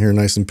been sitting here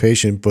nice and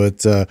patient,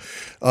 but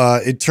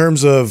in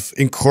terms of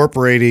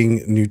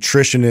incorporating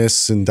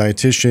nutritionists and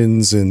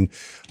dietitians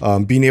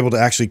and being able to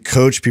actually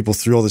coach people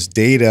through all this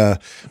data,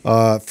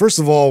 first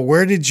of all,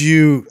 how did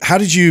you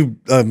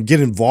get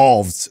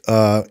involved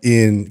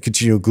in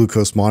continual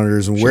glucose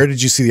monitors, and where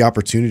did you see the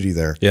opportunity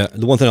there? Yeah,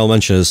 the one thing I'll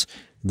mention is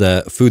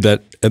the food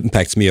that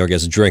impacts me, or I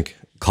guess drink,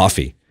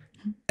 coffee.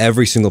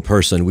 Every single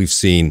person we've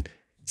seen,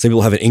 some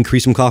people have an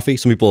increase in coffee,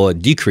 some people a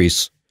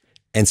decrease,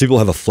 and some people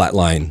have a flat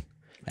line.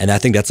 And I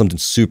think that's something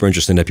super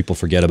interesting that people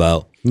forget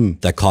about,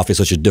 that coffee has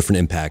such a different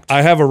impact.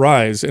 I have a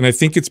rise, and I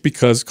think it's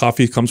because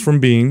coffee comes from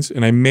beans,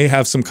 and I may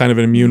have some kind of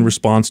an immune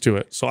response to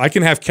it. So I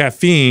can have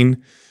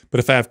caffeine, but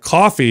if I have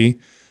coffee,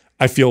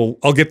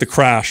 I'll get the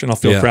crash and I'll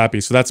feel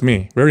crappy. So that's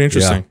me. Very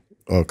interesting. Yeah.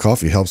 Oh,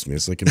 coffee helps me.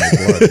 It's like in my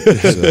blood.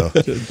 So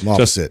I'm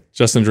opposite.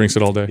 Justin drinks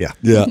it all day.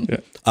 Yeah.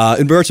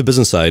 In regards to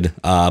business side,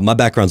 my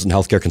background's in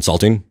healthcare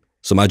consulting.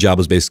 So my job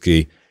was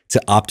basically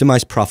to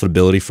optimize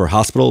profitability for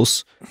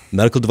hospitals,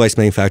 medical device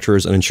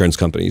manufacturers, and insurance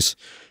companies.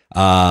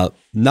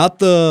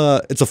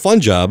 It's a fun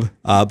job,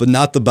 but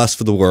not the best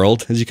for the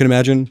world, as you can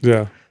imagine.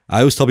 Yeah. I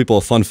always tell people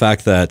a fun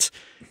fact that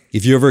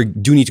if you ever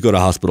do need to go to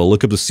a hospital,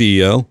 look up the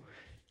CEO.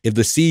 If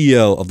the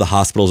CEO of the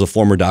hospital is a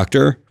former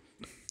doctor,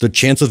 the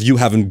chance of you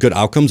having good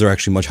outcomes are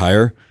actually much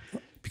higher,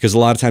 because a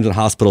lot of times in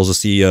hospitals, the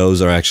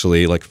CEOs are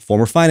actually like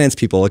former finance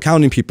people,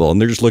 accounting people,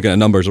 and they're just looking at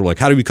numbers. They're like,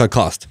 how do we cut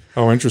cost?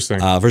 Oh, interesting.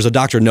 Versus a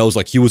doctor knows,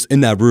 like, he was in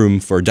that room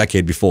for a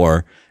decade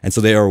before, and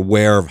so they are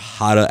aware of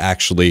how to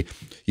actually,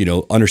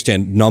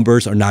 understand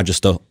numbers are not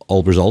just the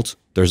old result.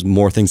 There's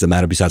more things that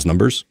matter besides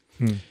numbers.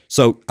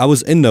 So I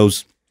was in a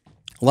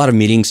lot of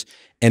meetings,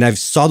 and I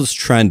saw this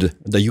trend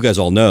that you guys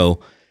all know,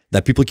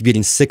 that people keep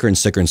getting sicker and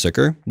sicker and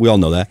sicker. We all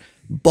know that.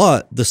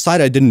 But the side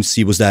I didn't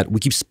see was that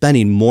we keep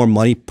spending more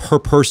money per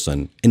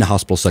person in the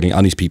hospital setting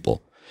on these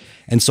people.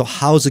 And so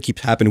how does it keep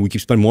happening? We keep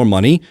spending more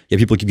money, yet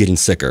people keep getting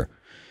sicker.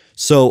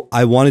 So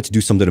I wanted to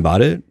do something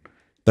about it,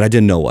 but I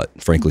didn't know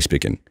what, frankly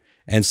speaking.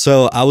 And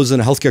so I was in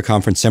a healthcare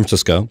conference in San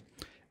Francisco,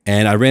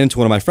 and I ran into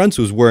one of my friends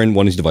who was wearing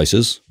one of these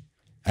devices.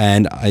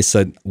 And I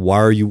said, why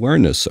are you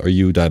wearing this? Are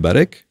you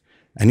diabetic?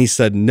 And he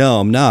said, no,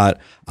 I'm not.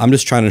 I'm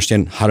just trying to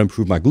understand how to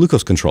improve my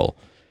glucose control.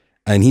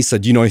 And he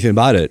said, do you know anything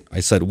about it? I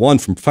said, one,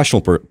 from a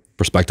professional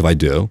perspective, I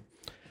do.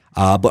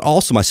 But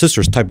also my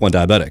sister's type 1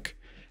 diabetic.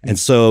 And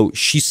so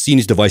she's seen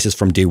these devices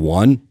from day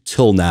one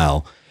till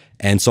now.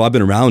 And so I've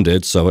been around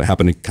it. So I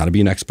happen to kind of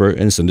be an expert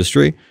in this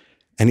industry.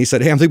 And he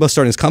said, hey, I'm thinking about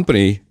starting this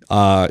company.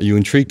 Are you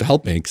intrigued to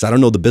help me? Because I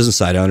don't know the business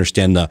side. I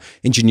understand the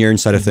engineering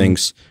side of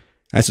things.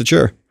 I said,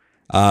 sure.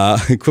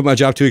 Quit my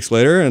job 2 weeks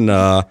later and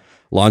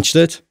launched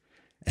it.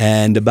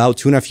 And about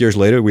 2.5 years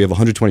later, we have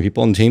 120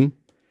 people on the team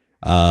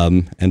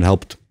and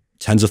helped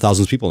tens of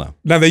thousands of people now.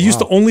 Now, they used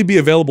to only be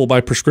available by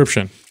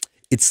prescription.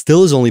 It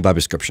still is only by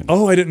prescription.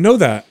 Oh, I didn't know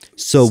that.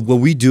 So what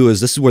we do is,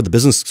 this is where the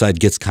business side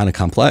gets kind of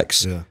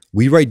complex. Yeah.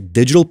 We write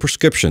digital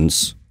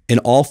prescriptions in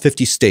all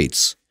 50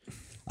 states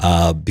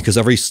because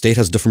every state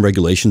has different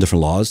regulation,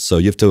 different laws. So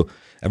you have to,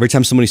 every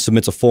time somebody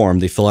submits a form,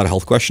 they fill out a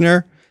health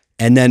questionnaire,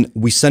 and then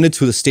we send it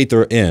to the state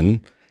they're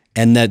in,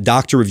 and that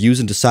doctor reviews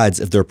and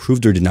decides if they're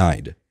approved or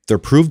denied. If they're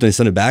approved, they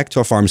send it back to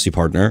our pharmacy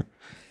partner,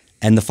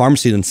 and the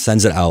pharmacy then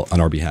sends it out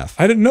on our behalf.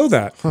 I didn't know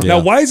that. Now,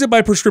 why is it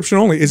by prescription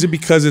only? Is it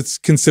because it's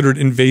considered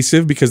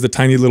invasive because the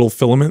tiny little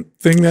filament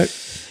thing that...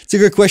 It's a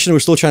good question. We're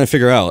still trying to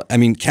figure out. I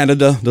mean,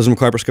 Canada doesn't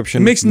require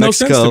prescription. It makes no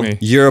sense to me.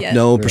 Europe,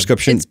 no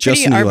prescription. It's pretty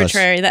just in the US.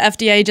 arbitrary. The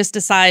FDA just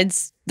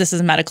decides this is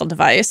a medical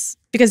device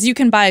because you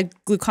can buy a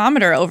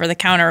glucometer over the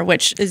counter,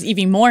 which is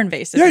even more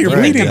invasive. Yeah, if you're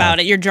you think bleeding. about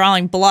it. You're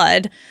drawing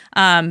blood,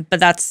 but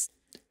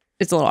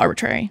it's a little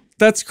arbitrary.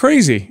 That's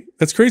crazy.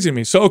 That's crazy to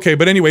me. So, okay,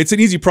 but anyway, it's an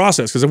easy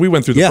process because if we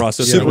went through the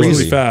process, it was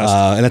really fast.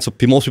 And that's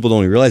what most people don't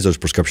even realize there's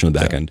prescription in the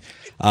back end.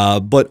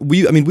 But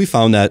we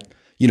found that,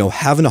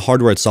 having the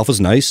hardware itself is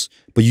nice,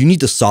 but you need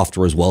the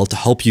software as well to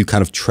help you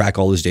kind of track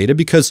all this data,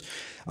 because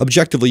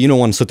objectively, you don't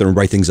want to sit there and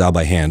write things out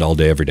by hand all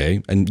day, every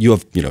day. And you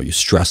have, you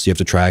stress, you have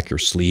to track your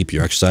sleep,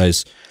 your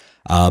exercise.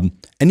 And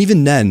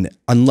even then,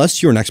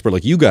 unless you're an expert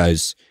like you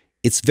guys,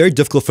 it's very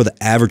difficult for the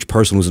average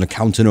person who's an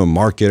accountant or a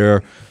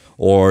marketer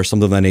or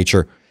something of that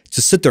nature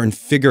to sit there and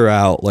figure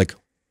out, like,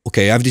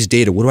 okay, I have these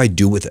data. What do I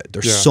do with it?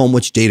 There's so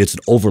much data. It's an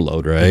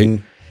overload,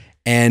 right?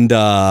 And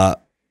a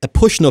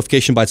push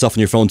notification by itself on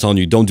your phone telling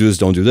you, don't do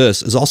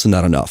this, is also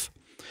not enough.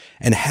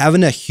 And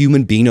having a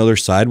human being on the other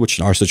side, which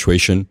in our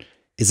situation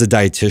is a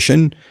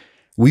dietitian,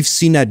 we've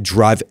seen that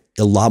drive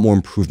a lot more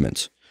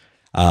improvement.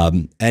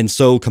 And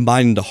so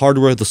combining the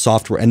hardware, the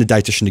software, and the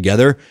dietitian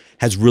together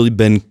has really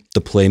been the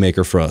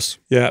playmaker for us.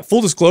 Yeah,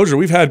 full disclosure,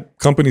 we've had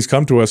companies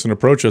come to us and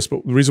approach us,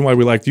 but the reason why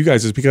we liked you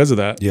guys is because of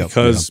that.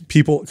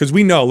 Because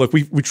we know, look,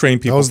 we train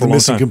people. That was for the a long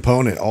missing time.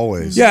 component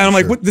always. Yeah, and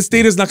I'm like, this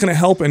data is not going to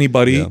help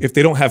anybody if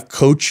they don't have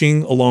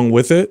coaching along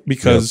with it,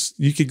 because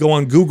you could go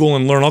on Google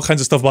and learn all kinds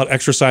of stuff about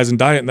exercise and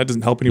diet, and that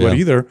doesn't help anybody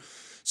either.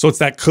 So it's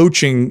that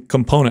coaching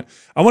component.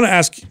 I want to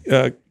ask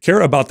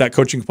Kara about that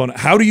coaching component.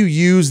 How do you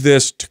use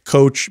this to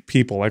coach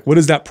people? Like, what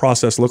does that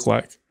process look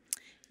like?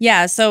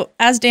 Yeah, so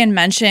as Dan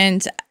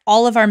mentioned,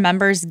 all of our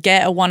members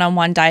get a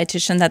one-on-one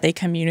dietitian that they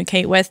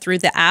communicate with through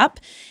the app.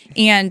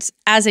 And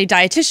as a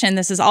dietitian,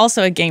 this is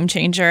also a game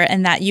changer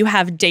in that you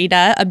have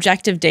data,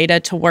 objective data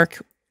to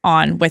work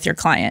on with your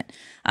client.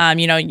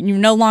 You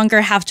no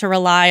longer have to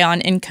rely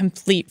on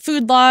incomplete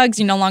food logs.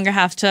 You no longer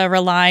have to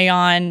rely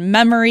on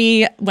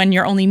memory when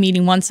you're only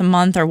meeting once a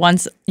month or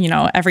once,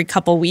 every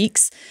couple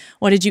weeks.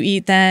 What did you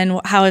eat then?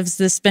 How has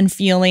this been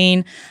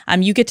feeling?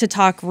 You get to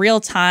talk real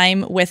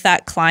time with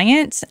that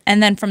client.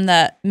 And then from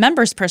the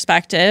member's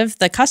perspective,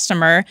 the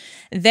customer,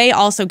 they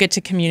also get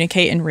to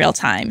communicate in real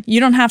time. You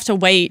don't have to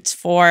wait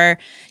for,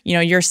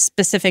 your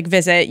specific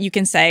visit. You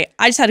can say,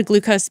 I just had a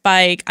glucose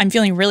spike. I'm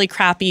feeling really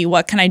crappy.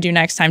 What can I do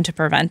next time to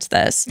prevent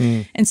this?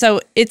 And so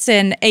it's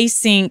an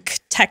async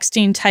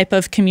texting type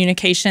of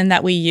communication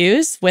that we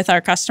use with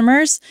our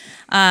customers.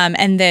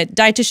 And the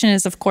dietitian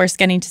is, of course,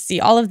 getting to see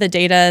all of the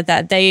data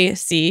that they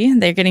see.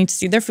 They're getting to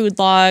see their food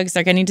logs.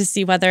 They're getting to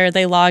see whether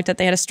they logged that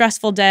they had a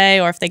stressful day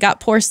or if they got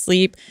poor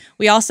sleep.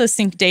 We also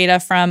sync data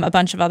from a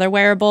bunch of other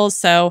wearables.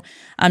 So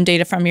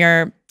data from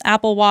your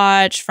Apple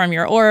Watch, from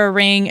your Oura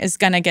Ring is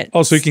going to get...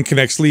 Oh, so you can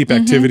connect sleep,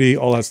 activity,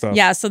 all that stuff.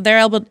 Yeah, so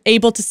they're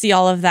able to see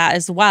all of that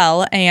as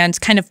well and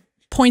kind of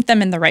point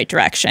them in the right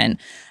direction.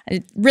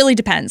 It really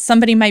depends.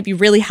 Somebody might be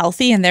really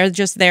healthy and they're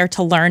just there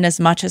to learn as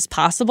much as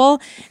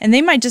possible. And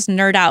they might just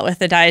nerd out with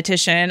the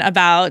dietitian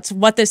about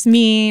what this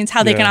means,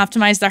 how they can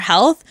optimize their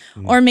health.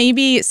 Or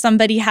maybe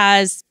somebody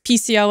has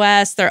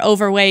PCOS, they're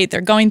overweight, they're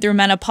going through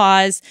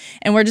menopause,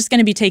 and we're just going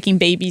to be taking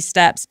baby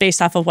steps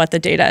based off of what the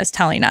data is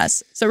telling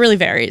us. So it really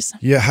varies.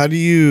 Yeah. How do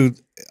you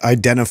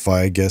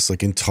identify, I guess, like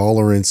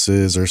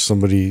intolerances or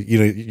somebody,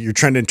 you're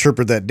trying to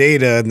interpret that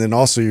data and then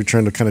also you're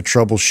trying to kind of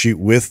troubleshoot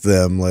with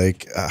them.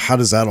 Like, how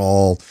does that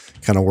all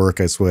kind of work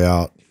its way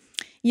out?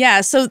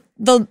 Yeah. So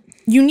the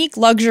unique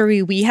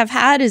luxury we have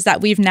had is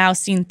that we've now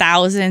seen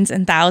thousands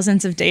and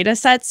thousands of data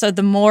sets. So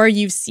the more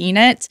you've seen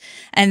it,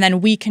 and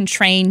then we can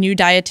train new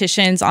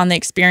dietitians on the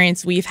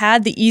experience we've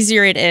had, the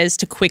easier it is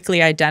to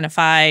quickly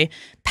identify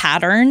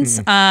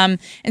patterns. And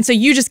so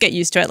you just get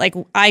used to it. Like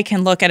I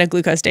can look at a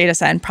glucose data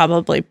set and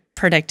probably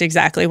predict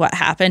exactly what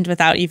happened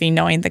without even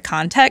knowing the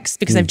context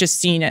because I've just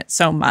seen it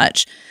so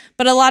much.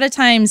 But a lot of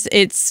times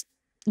it's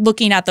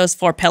looking at those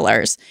 4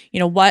 pillars. You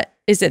know, what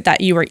is it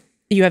that you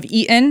have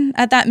eaten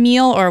at that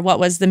meal, or what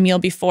was the meal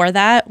before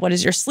that? What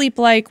is your sleep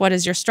like? What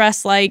is your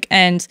stress like?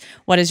 And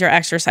what has your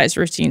exercise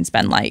routines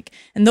been like?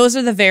 And those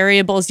are the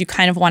variables you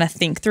kind of want to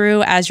think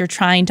through as you're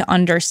trying to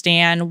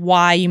understand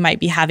why you might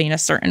be having a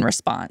certain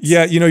response.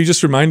 Yeah, you know, you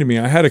just reminded me.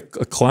 I had a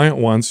client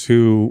once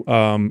who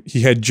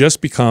he had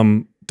just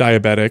become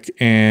diabetic,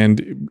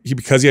 and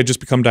because he had just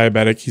become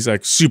diabetic, he's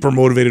like super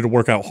motivated to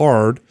work out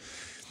hard.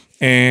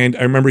 And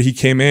I remember he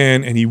came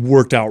in and he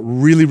worked out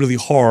really, really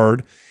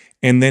hard.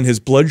 And then his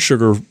blood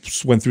sugar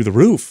went through the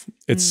roof.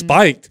 It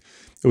spiked.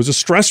 It was a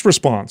stress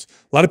response.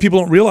 A lot of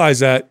people don't realize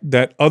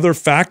that other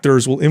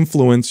factors will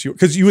influence you,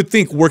 because you would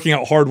think working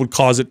out hard would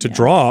cause it to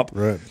drop,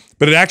 Right.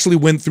 but it actually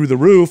went through the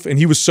roof. And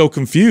he was so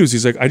confused.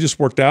 He's like, I just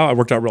worked out. I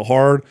worked out real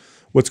hard.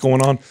 What's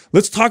going on?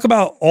 Let's talk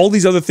about all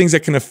these other things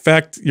that can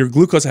affect your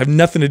glucose, have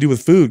nothing to do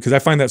with food, because I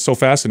find that so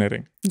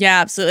fascinating.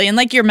 Yeah, absolutely. And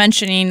like you're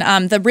mentioning,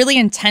 the really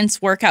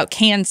intense workout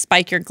can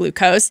spike your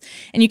glucose.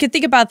 And you could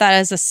think about that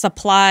as a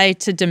supply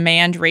to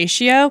demand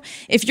ratio.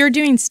 If you're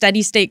doing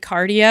steady state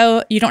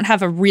cardio, you don't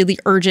have a really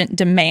urgent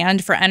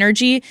demand for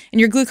energy, and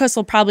your glucose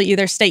will probably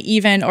either stay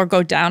even or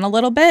go down a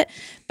little bit.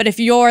 But if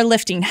you're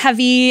lifting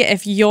heavy,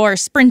 if you're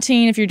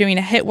sprinting, if you're doing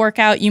a HIIT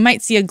workout, you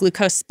might see a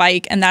glucose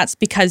spike. And that's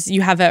because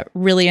you have a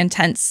really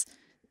intense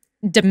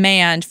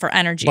demand for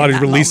energy. Body's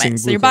in that releasing moment.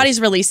 So your glucose. body's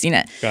releasing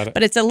it. Got it.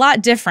 But it's a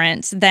lot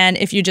different than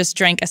if you just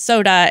drank a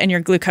soda and your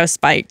glucose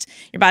spiked.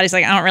 Your body's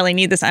like, I don't really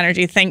need this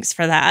energy. Thanks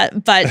for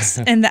that. But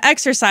in the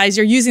exercise,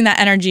 you're using that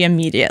energy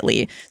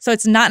immediately. So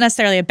it's not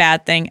necessarily a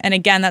bad thing. And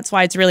again, that's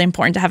why it's really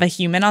important to have a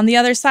human on the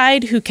other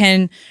side who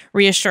can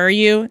reassure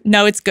you,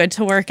 no, it's good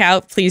to work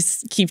out.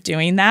 Please keep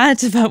doing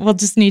that. But we'll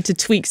just need to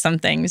tweak some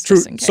things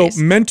just in case.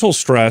 So mental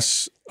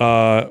stress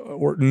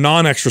or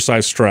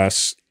non-exercise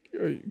stress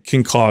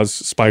can cause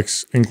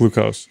spikes in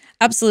glucose.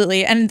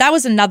 Absolutely. And that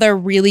was another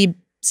really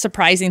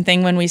surprising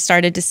thing when we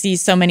started to see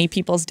so many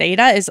people's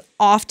data is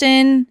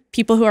often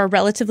people who are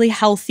relatively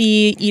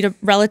healthy, eat a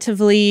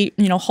relatively,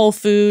 whole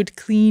food,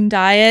 clean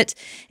diet,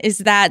 is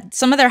that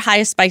some of their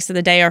highest spikes of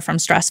the day are from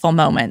stressful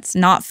moments,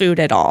 not food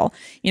at all.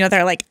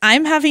 They're like,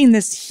 I'm having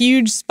this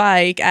huge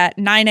spike at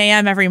 9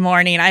 a.m. every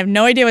morning. I have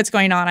no idea what's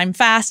going on. I'm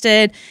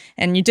fasted.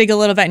 And you dig a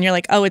little bit and you're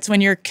like, oh, it's when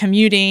you're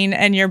commuting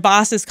and your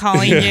boss is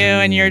calling you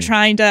and you're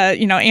trying to,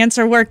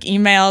 answer work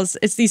emails.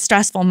 It's these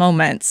stressful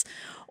moments.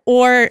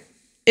 Or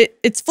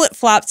it's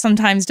flip-flopped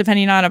sometimes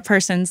depending on a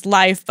person's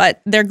life,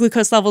 but their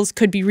glucose levels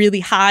could be really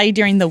high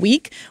during the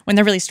week. When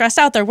they're really stressed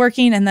out, they're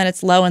working, and then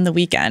it's low in the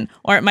weekend.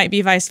 Or it might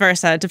be vice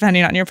versa,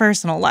 depending on your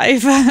personal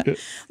life.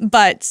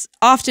 But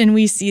often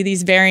we see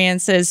these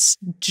variances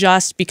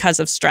just because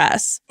of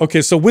stress.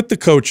 Okay, so with the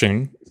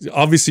coaching,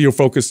 obviously you're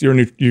focused, you're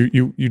a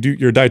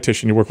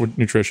dietitian, you work with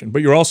nutrition,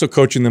 but you're also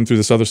coaching them through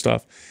this other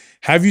stuff.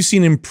 Have you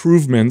seen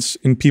improvements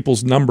in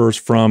people's numbers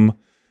from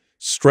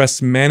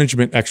stress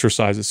management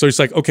exercises? So it's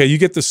like, okay, you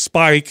get the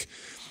spike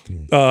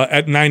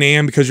at 9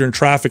 a.m. because you're in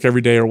traffic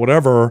every day or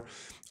whatever.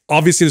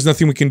 Obviously, there's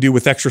nothing we can do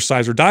with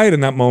exercise or diet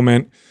in that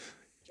moment.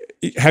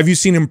 Have you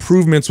seen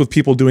improvements with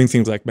people doing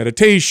things like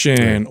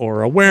meditation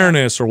or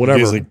awareness or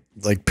whatever?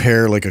 Like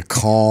pair like a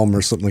Calm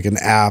or something, like an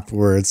app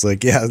where it's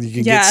like, you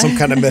can get some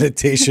kind of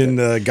meditation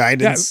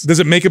guidance. Yeah. Does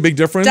it make a big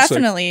difference?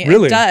 Definitely,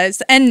 really? It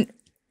does. And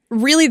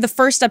really, the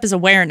first step is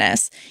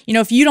awareness.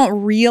 If you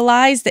don't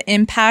realize the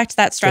impact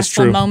that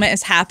stressful moment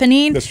is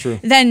happening,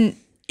 then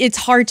it's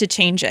hard to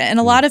change it. And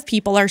a lot of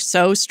people are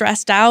so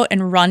stressed out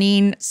and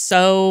running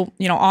so,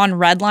 on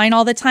red line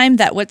all the time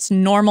that what's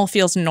normal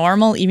feels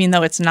normal, even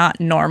though it's not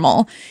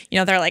normal.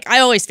 They're like, I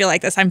always feel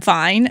like this, I'm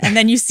fine. And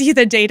then you see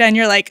the data and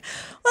you're like,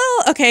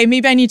 well, okay,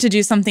 maybe I need to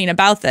do something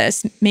about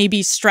this.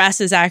 Maybe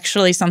stress is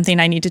actually something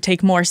I need to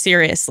take more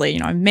seriously.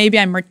 Maybe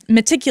I'm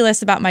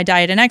meticulous about my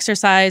diet and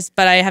exercise,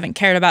 but I haven't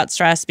cared about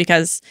stress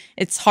because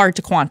it's hard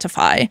to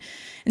quantify.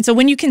 And so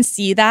when you can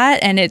see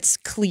that and it's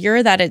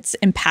clear that it's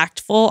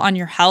impactful on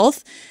your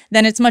health,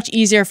 then it's much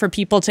easier for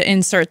people to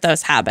insert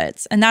those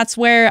habits. And that's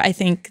where I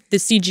think the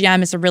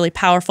CGM is a really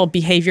powerful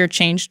behavior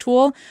change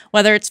tool,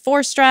 whether it's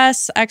for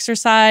stress,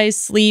 exercise,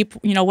 sleep,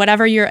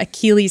 whatever your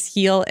Achilles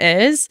heel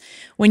is.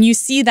 When you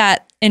see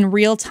that in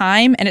real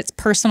time and it's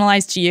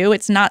personalized to you,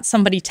 it's not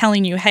somebody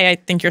telling you, hey, I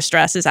think your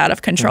stress is out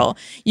of control.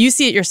 You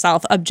see it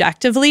yourself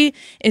objectively.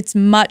 It's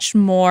much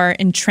more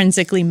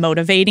intrinsically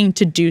motivating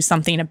to do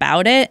something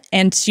about it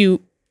and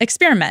to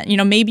experiment.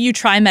 Maybe you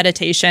try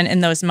meditation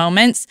in those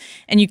moments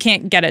and you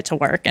can't get it to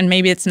work and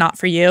maybe it's not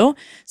for you.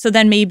 So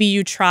then maybe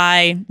you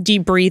try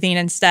deep breathing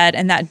instead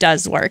and that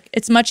does work.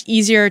 It's much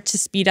easier to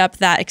speed up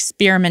that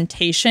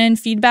experimentation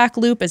feedback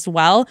loop as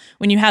well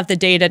when you have the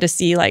data to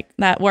see like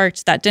that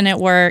worked, that didn't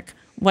work.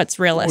 what's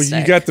realistic.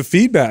 Well, you got the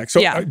feedback. So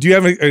Yeah. do you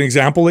have an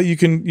example that you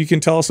can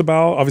tell us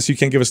about? Obviously, you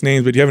can't give us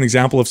names, but do you have an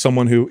example of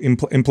someone who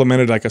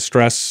implemented like a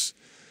stress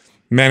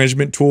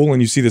management tool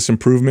and you see this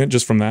improvement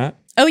just from that?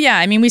 Oh, yeah.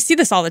 I mean, we see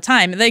this all the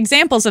time. The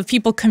examples of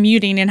people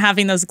commuting and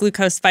having those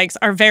glucose spikes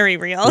are very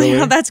real. Really? You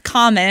know, that's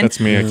common. That's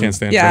me. I can't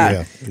stand Yeah.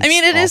 it. Yeah, I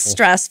mean, it is awful.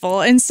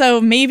 stressful. And so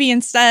maybe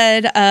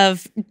instead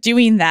of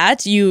doing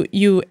that,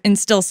 you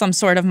instill some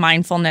sort of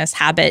mindfulness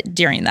habit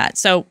during that.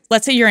 So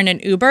let's say you're in an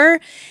Uber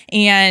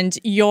and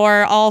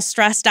you're all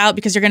stressed out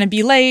because you're going to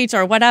be late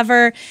or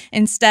whatever.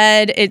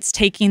 Instead, it's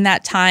taking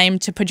that time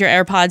to put your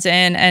AirPods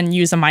in and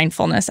use a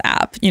mindfulness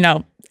app. You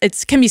know,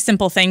 it can be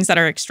simple things that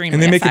are extremely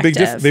And they make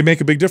effective. they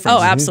make a big difference.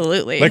 Oh,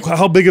 absolutely. Like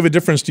how big of a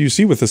difference do you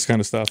see with this kind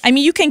of stuff? I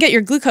mean, you can get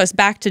your glucose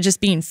back to just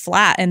being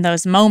flat in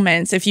those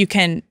moments if you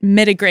can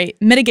mitigate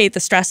the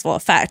stressful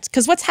effect.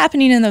 Because what's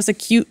happening in those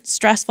acute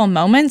stressful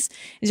moments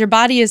is your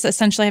body is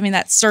essentially having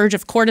that surge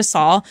of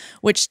cortisol,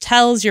 which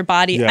tells your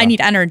body, Yeah. I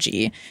need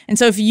energy. And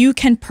so if you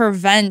can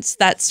prevent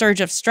that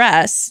surge of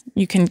stress,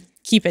 you can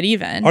keep it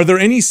even. Are there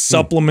any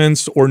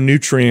supplements or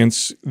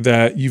nutrients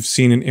that you've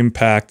seen an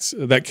impact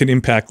that can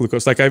impact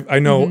glucose? Like I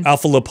know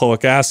alpha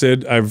lipoic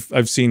acid,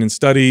 I've seen in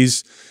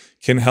studies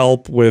can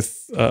help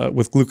with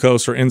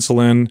glucose or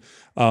insulin.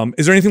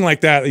 Is there anything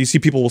like that you see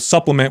people will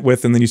supplement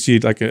with, and then you see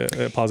like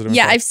a positive?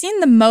 Yeah, impact? I've seen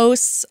the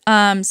most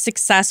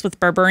success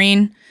with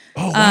berberine.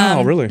 Oh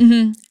wow, really?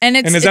 And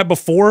it's And is that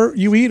before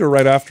you eat or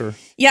right after?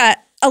 Yeah,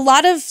 a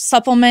lot of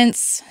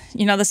supplements,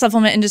 you know, the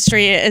supplement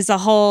industry is a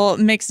whole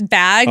mixed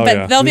bag, Oh, but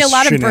yeah. there'll be a There's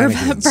lot of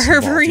shenanigans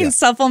involved, berberine yeah.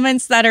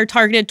 supplements that are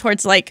targeted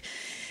towards like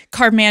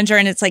carb manager,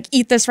 and it's like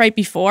eat this right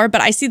before. But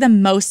I see the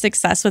most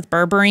success with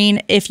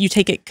berberine if you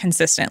take it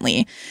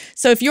consistently.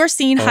 So if you're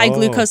seeing high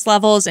glucose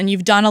levels and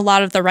you've done a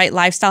lot of the right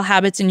lifestyle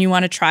habits and you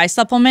want to try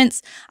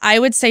supplements, I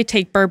would say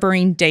take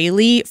berberine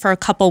daily for a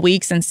couple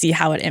weeks and see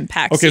how it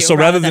impacts Okay, you so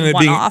rather than it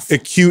being one-off.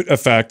 acute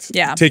effect,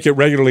 Yeah. take it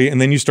regularly, and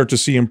then you start to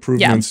see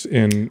improvements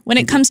in. When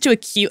it comes to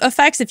acute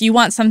effects, if you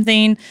want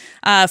something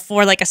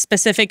for like a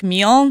specific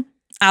meal,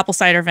 apple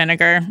cider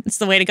vinegar, it's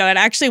the way to go. It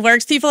actually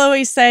works. People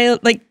always say,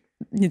 like,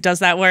 does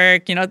that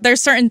work? You know,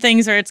 there's certain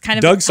things where it's kind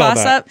of Doug a saw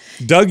toss that. up.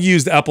 Doug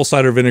used apple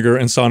cider vinegar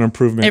and saw an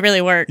improvement. It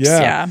really works.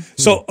 Yeah.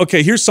 So,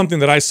 okay, here's something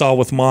that I saw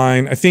with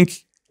mine. I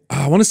think,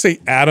 I want to say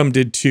Adam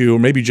did too, or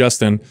maybe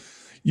Justin.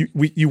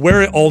 You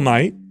wear it all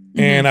night,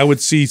 and I would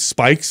see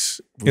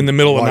spikes in the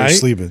middle of While the you're night.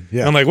 sleeping,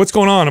 yeah. And I'm like, what's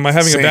going on? Am I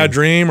having a Same. bad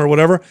dream or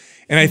whatever?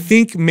 And I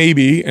think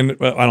maybe, and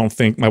I don't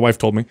think, my wife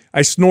told me,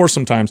 I snore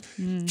sometimes.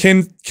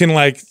 Can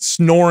like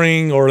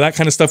snoring or that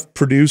kind of stuff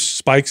produce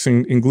spikes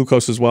in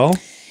glucose as well?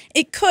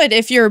 It could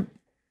if your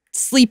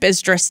sleep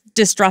is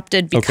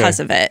disrupted because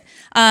of it.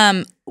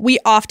 We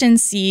often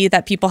see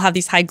that people have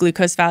these high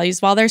glucose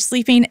values while they're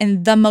sleeping,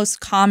 and the most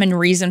common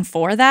reason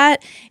for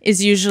that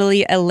is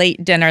usually a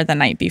late dinner the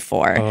night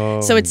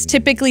before. So it's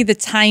typically the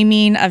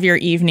timing of your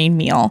evening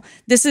meal.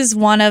 This is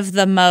one of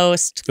the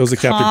most It was a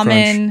Captain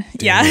common.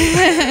 Yeah.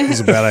 It was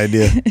a bad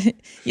idea.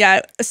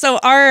 Yeah. So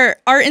our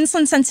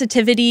insulin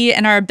sensitivity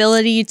and our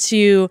ability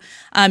to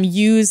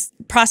use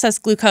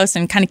processed glucose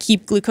and kind of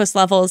keep glucose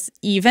levels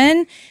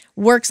even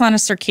works on a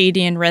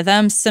circadian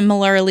rhythm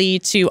similarly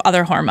to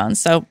other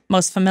hormones. So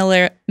most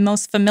familiar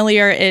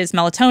is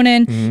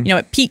melatonin. You know,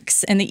 it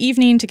peaks in the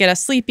evening to get us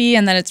sleepy,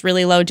 and then it's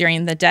really low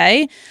during the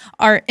day.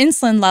 Our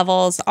insulin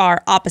levels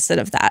are opposite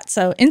of that.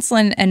 So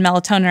insulin and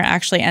melatonin are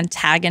actually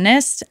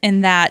antagonists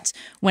in that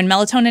when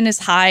melatonin is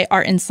high,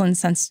 our insulin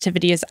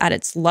sensitivity is at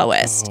its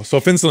lowest. Oh, so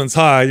if insulin's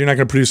high, you're not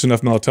going to produce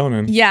enough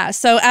melatonin. Yeah.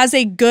 So as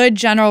a good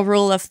general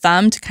rule of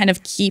thumb to kind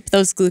of keep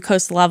those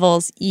glucose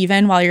levels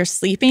even while you're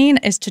sleeping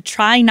is to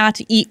try not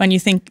to eat when you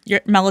think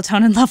your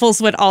melatonin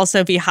levels would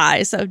also be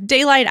high. So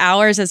daylight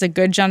hours is a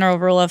good general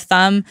rule of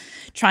thumb,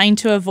 trying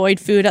to avoid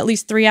food at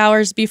least 3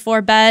 hours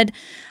before bed.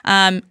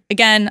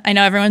 Again, I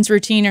know everyone's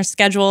routine or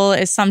schedule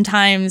is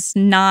sometimes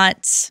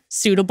not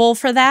suitable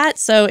for that.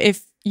 So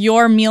if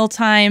your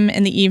mealtime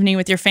in the evening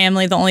with your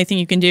family, the only thing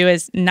you can do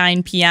is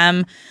 9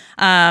 p.m.,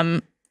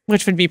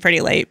 which would be pretty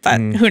late, but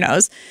who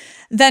knows?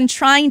 Then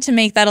trying to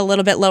make that a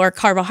little bit lower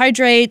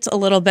carbohydrate, a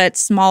little bit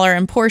smaller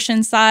in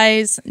portion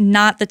size,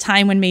 not the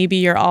time when maybe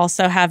you're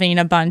also having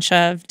a bunch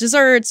of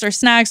desserts or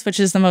snacks, which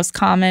is the most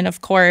common,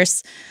 of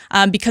course,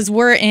 because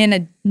we're in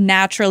a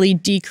naturally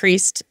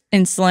decreased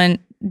insulin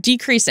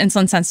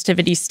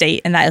sensitivity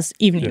state, and that is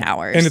evening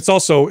hours. And it's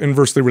also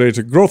inversely related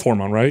to growth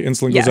hormone, right?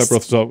 Insulin goes Yes. up,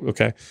 growth is up.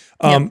 Okay.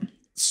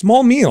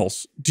 Small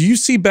meals. Do you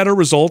see better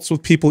results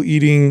with people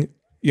eating,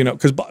 you know,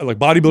 because like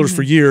bodybuilders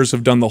for years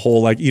have done the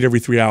whole like eat every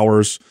 3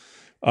 hours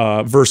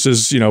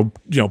versus, you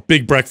know,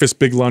 big breakfast,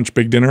 big lunch,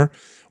 big dinner?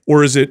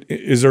 Or is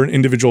there an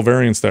individual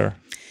variance there?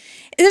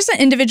 There's an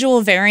individual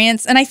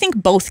variance, and I think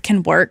both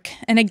can work.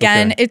 And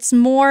again, it's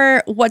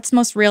more what's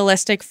most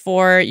realistic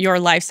for your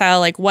lifestyle.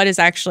 Like, what is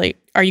actually,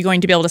 are you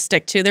going to be able to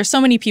stick to? There's so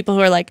many people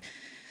who are like,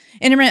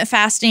 intermittent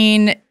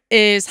fasting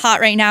is hot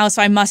right now,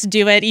 so I must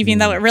do it, even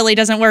though it really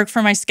doesn't work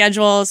for my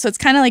schedule. So it's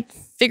kind of like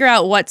figure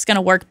out what's going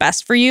to work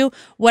best for you.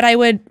 What I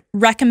would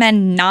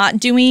recommend not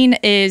doing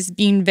is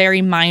being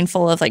very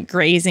mindful of like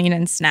grazing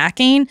and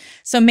snacking.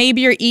 So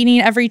maybe you're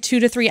eating every 2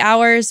 to 3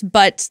 hours,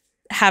 but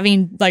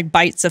having like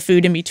bites of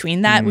food in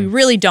between that. We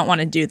really don't want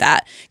to do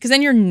that, because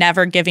then you're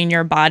never giving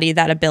your body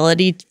that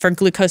ability for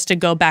glucose to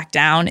go back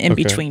down in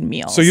between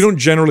meals. So you don't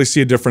generally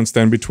see a difference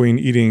then between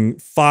eating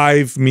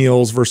 5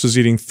 meals versus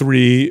eating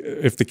 3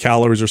 if the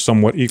calories are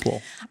somewhat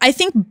equal? I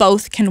think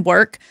both can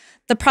work.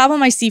 The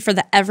problem I see for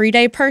the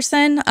everyday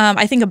person,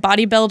 I think a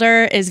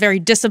bodybuilder is very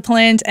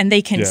disciplined and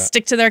they can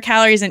stick to their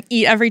calories and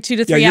eat every 2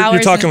 to 3 hours.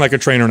 You're talking like a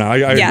trainer now. I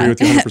agree with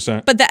you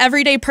 100%. But the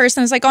everyday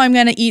person is like, oh, I'm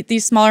going to eat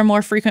these smaller,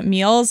 more frequent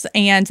meals,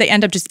 and they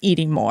end up just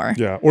eating more.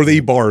 Yeah, or they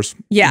eat bars.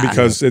 Yeah.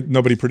 Because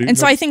nobody produces. And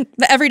so I think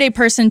the everyday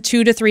person,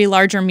 2 to 3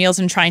 larger meals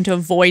and trying to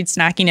avoid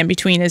snacking in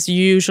between is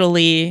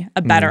usually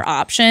a better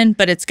option,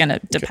 but it's going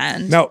to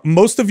depend. Now,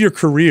 most of your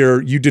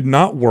career, you did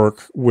not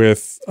work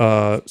with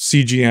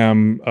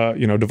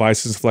CGM,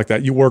 devices and stuff like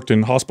that. You worked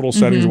in hospital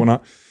settings and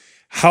whatnot.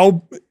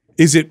 How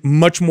is it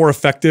much more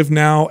effective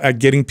now at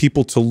getting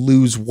people to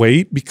lose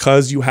weight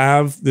because you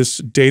have this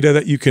data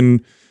that you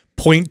can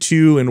point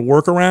to and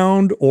work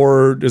around,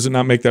 or does it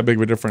not make that big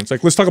of a difference?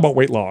 Like, let's talk about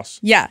weight loss.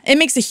 Yeah, it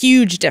makes a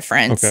huge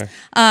difference. Okay.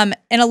 And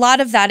a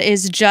lot of that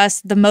is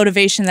just the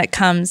motivation that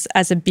comes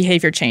as a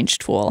behavior change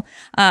tool.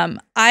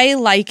 I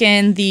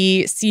liken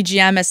the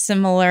CGM as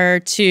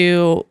similar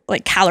to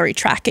like calorie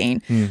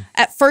tracking.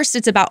 At first,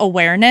 it's about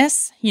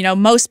awareness.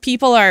 Most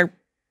people are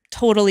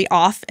totally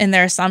off in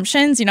their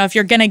assumptions. If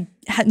you're going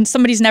to,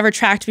 somebody's never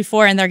tracked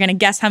before and they're going to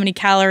guess how many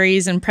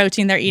calories and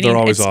protein they're eating,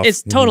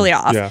 it's totally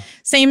off. Yeah.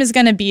 Same is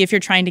going to be if you're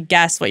trying to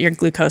guess what your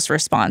glucose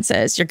response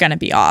is, you're going to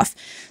be off.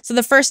 So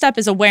the first step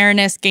is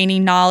awareness,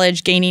 gaining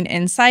knowledge, gaining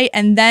insight,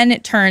 and then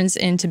it turns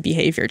into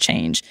behavior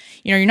change.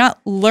 You're not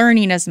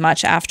learning as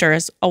much after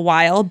a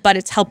while, but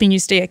it's helping you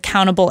stay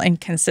accountable and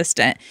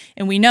consistent.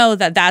 And we know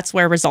that that's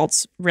where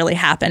results really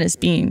happen, is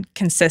being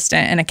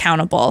consistent and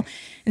accountable.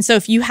 And so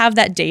if you have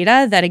that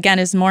data that, again,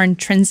 is more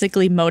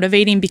intrinsically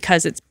motivating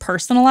because it's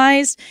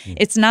personalized,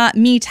 it's not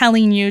me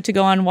telling you to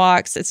go on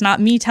walks. It's not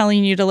me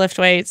telling you to lift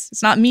weights.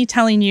 It's not me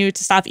telling you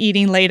to stop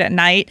eating late at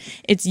night.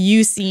 It's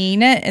you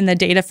seeing it in the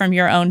data from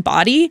your own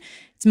body.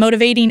 It's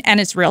motivating and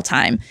it's real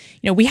time.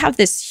 We have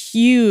this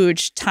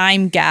huge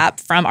time gap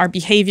from our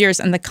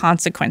behaviors and the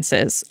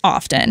consequences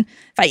often.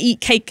 If I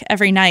eat cake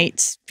every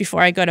night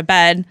before I go to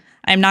bed,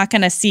 I'm not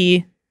going to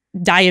see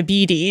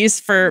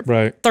diabetes for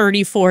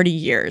 30, 40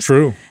 years.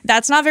 True.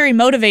 That's not very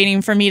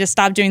motivating for me to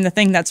stop doing the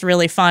thing that's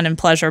really fun and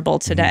pleasurable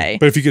today.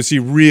 But if you could see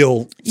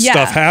real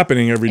stuff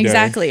happening every day.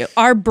 Exactly.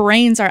 Our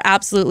brains are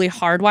absolutely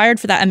hardwired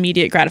for that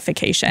immediate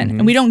gratification.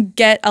 And we don't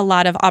get a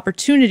lot of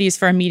opportunities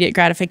for immediate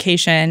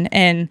gratification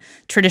in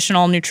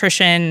traditional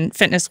nutrition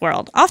fitness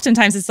world.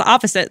 Oftentimes it's the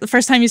opposite. The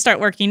first time you start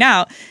working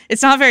out,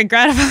 it's not very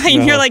gratifying.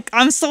 No. You're like,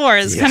 I'm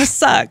sore. This kind of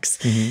sucks.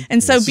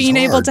 And so being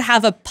able to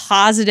have a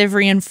positive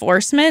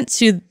reinforcement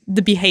to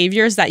the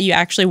behaviors that you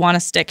actually want to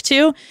stick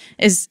to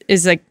is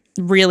like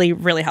really,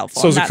 really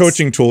helpful. So as a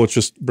coaching tool, it's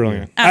just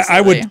brilliant.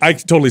 I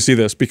totally see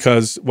this,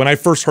 because when I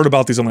first heard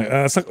about these, I'm like,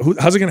 how's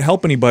it going to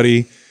help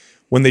anybody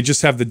when they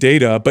just have the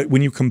data? But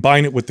when you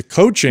combine it with the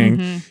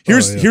coaching,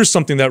 here's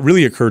something that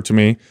really occurred to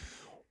me.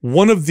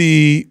 One of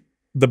the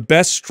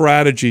best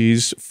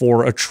strategies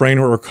for a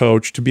trainer or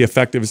coach to be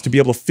effective is to be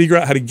able to figure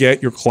out how to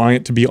get your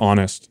client to be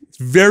honest. It's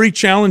very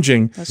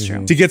challenging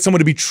to get someone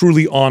to be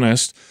truly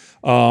honest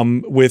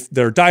with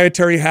their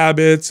dietary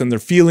habits and their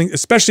feeling,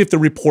 especially if they're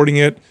reporting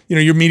it.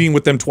 You're meeting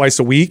with them twice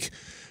a week,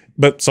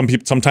 but some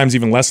people sometimes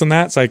even less than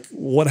that. It's like,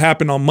 what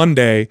happened on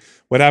Monday?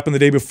 What happened the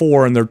day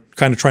before? And they're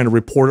kind of trying to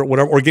report it,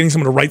 whatever, or getting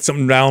someone to write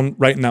something down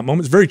right in that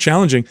moment. It's very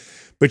challenging,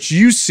 but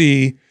you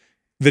see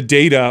the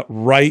data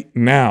right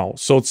now.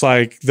 So it's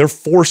like they're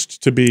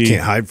forced to be—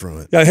 can't hide from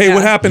it. Yeah, hey,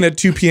 what happened at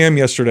 2 p.m.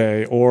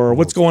 yesterday? Or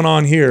what's going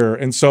on here?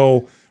 And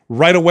so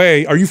right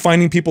away, are you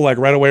finding people like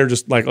right away are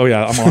just like, oh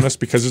yeah, I'm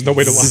honest, because there's no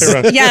way to lie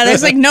around? Yeah,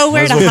 there's like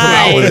nowhere to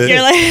hide.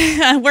 You're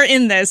like, we're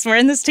in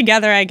this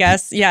together, I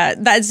guess. Yeah,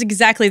 that's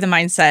exactly the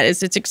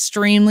mindset. It's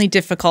extremely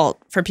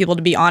difficult for people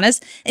to be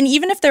honest. And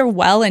even if they're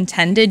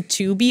well-intended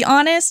to be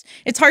honest,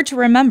 it's hard to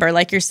remember,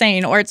 like you're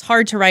saying, or it's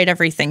hard to write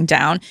everything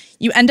down.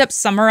 You end up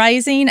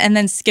summarizing and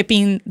then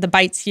skipping the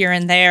bites here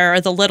and there,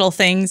 or the little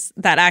things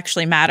that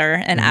actually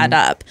matter and add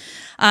up.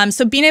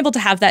 So being able to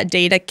have that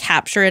data,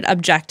 capture it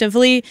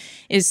objectively,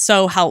 is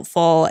so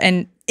helpful.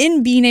 And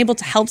in being able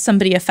to help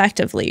somebody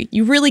effectively,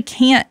 you really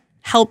can't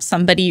help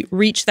somebody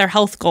reach their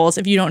health goals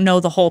if you don't know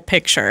the whole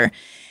picture.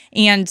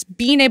 And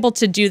being able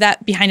to do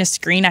that behind a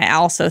screen, I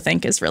also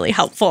think is really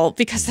helpful,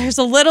 because there's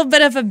a little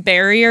bit of a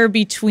barrier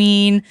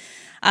between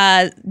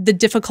the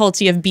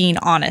difficulty of being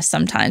honest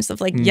sometimes,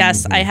 of like,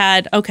 yes, I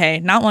had,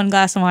 not 1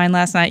 glass of wine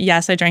last night.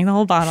 Yes, I drank the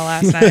whole bottle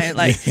last night.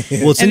 Like,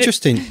 well, it's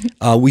interesting.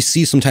 We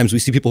see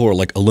people who are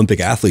like Olympic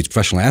athletes,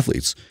 professional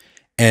athletes,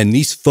 and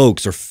these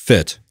folks are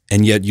fit,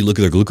 and yet you look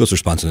at their glucose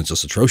response and it's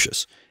just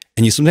atrocious.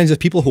 And you sometimes have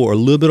people who are a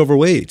little bit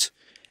overweight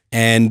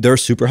and they're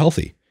super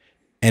healthy.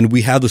 And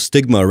we have the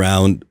stigma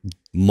around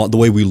the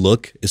way we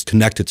look is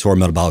connected to our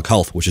metabolic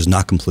health, which is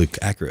not completely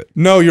accurate.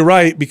 No, you're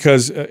right,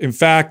 because in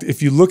fact,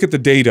 if you look at the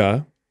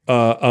data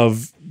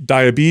of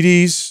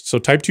diabetes, so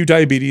type 2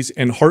 diabetes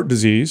and heart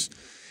disease,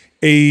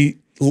 a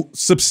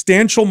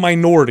substantial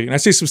minority, and I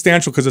say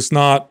substantial because it's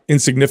not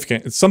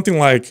insignificant, it's something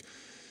like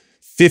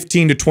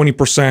 15 to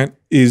 20%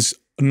 is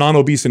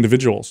non-obese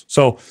individuals.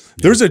 So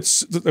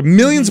there's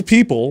millions of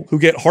people who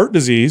get heart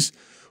disease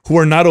who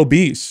are not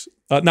obese.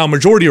 Now,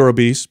 majority are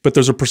obese, but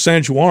there's a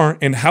percentage who aren't.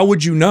 And how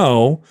would you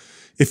know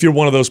if you're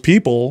one of those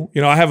people?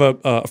 You know, I have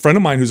a friend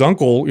of mine whose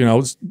uncle, you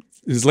know,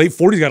 his late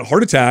 40s got a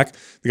heart attack.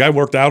 The guy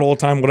worked out all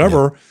the time,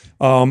 whatever.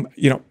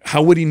 You know,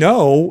 how would he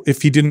know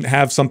if he didn't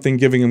have something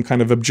giving him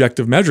kind of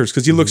objective measures?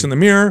 Because he looks in the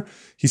mirror,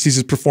 he sees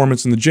his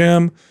performance in the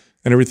gym,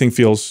 and everything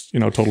feels, you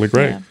know, totally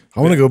great. Yeah. I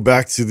want to go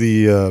back to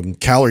the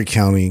calorie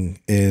counting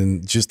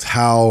and just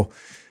how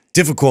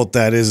difficult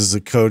that is as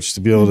a coach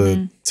to be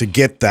able to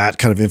get that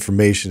kind of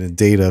information and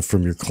data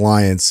from your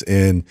clients.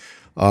 And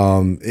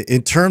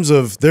in terms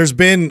of, there's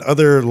been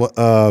other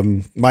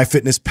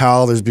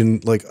MyFitnessPal, there's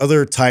been like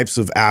other types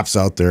of apps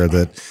out there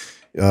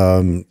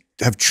that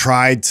have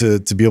tried to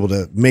be able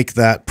to make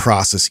that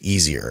process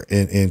easier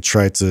and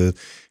try to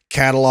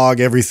catalog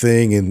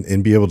everything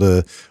and be able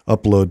to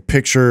upload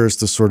pictures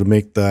to sort of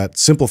make that,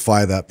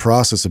 simplify that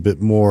process a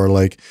bit more.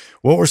 Like,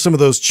 what were some of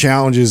those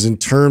challenges in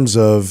terms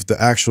of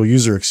the actual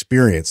user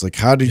experience? Like,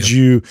 how did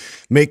you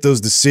make those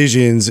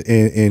decisions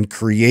and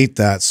create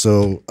that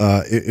so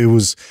it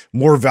was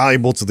more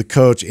valuable to the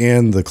coach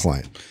and the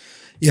client?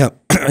 Yeah,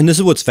 and this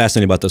is what's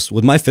fascinating about this.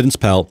 With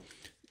MyFitnessPal,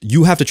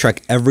 you have to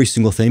track every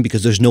single thing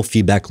because there's no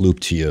feedback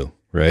loop to you,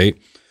 right?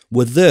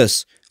 With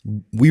this,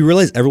 we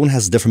realize everyone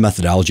has a different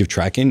methodology of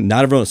tracking.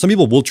 Not everyone, some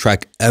people will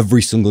track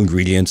every single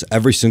ingredient,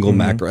 every single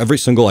macro, every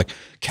single like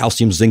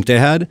calcium, zinc they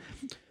had.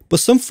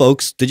 But some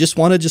folks, they just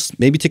want to just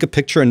maybe take a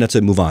picture and that's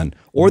it, move on.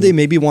 Or they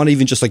maybe want to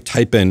even just like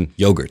type in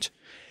yogurt.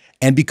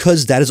 And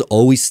because that is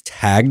always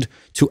tagged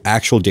to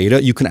actual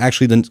data, you can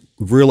actually then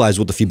realize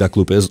what the feedback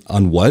loop is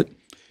on what.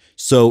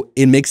 So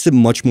it makes it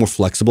much more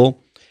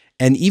flexible.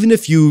 And even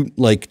if you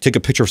like take a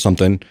picture of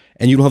something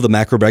and you don't have the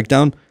macro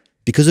breakdown,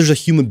 because there's a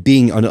human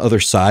being on the other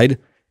side,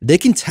 they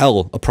can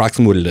tell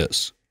approximately what it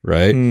is,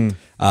 right?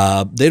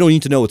 They don't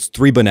need to know it's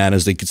 3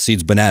 bananas. They could see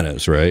it's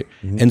bananas, right?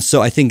 And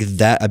so I think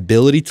that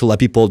ability to let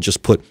people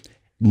just put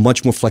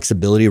much more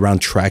flexibility around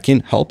tracking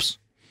helps.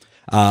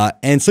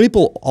 And some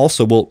people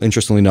also will,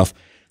 interestingly enough,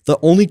 they'll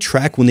only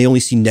track when they only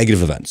see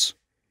negative events.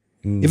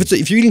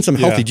 If you're eating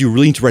something healthy, do you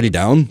really need to write it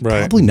down?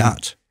 Probably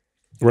not.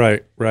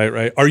 Right.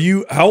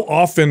 How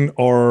often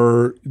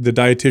are the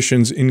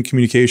dietitians in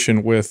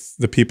communication with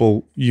the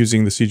people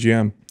using the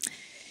CGM?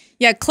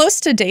 Yeah, close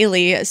to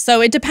daily.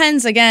 So it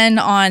depends, again,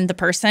 on the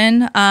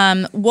person.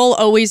 We'll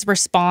always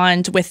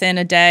respond within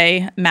a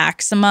day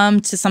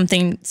maximum to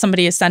something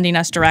somebody is sending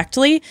us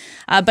directly.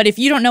 But if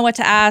you don't know what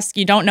to ask,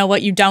 you don't know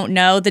what you don't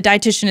know, the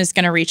dietitian is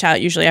going to reach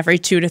out usually every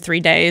 2 to 3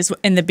 days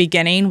in the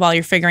beginning while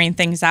you're figuring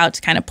things out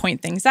to kind of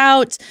point things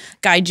out,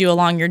 guide you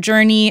along your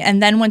journey.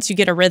 And then once you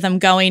get a rhythm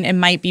going, it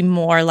might be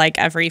more like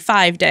every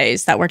 5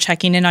 days that we're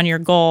checking in on your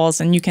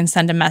goals, and you can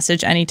send a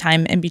message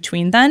anytime in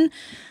between then.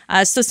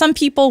 So some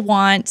people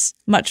want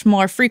much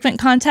more frequent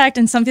contact,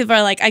 and some people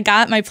are like, I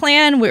got my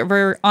plan.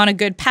 We're on a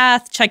good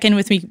path. Check in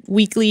with me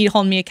weekly,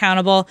 hold me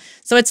accountable.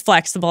 So it's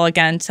flexible,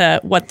 again, to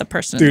what the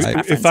person's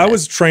preference is. If I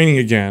was training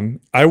again,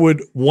 I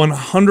would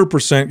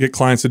 100% get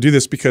clients to do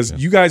this because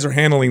you guys are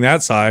handling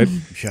that side,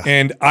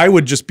 and I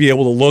would just be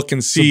able to look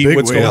and see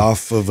what's going on.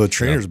 Off of a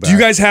trainer's back. Do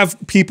you guys have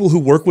people who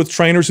work with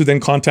trainers who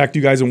then contact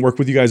you guys and work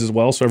with you guys as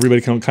well, so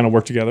everybody can kind of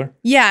work together?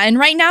 Yeah, and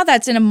right now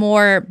that's in a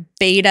more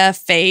beta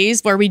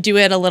phase where we do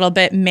it a little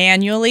bit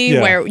manually,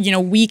 where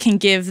we can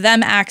give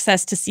them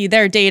access to see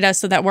their data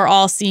so that we're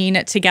all seeing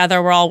it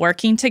together, we're all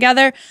working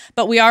together.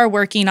 But we are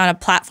working on a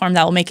platform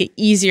that will make it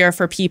easier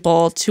for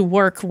people to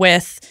work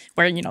with,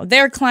 where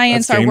their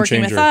clients are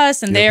working with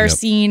us and they're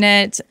seeing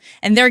it,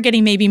 and they're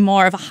getting maybe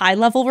more of a high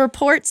level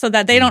report so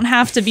that they don't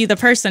have to be the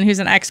person who's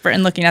an expert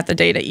in looking at the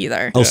data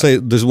either. I'll say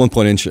there's one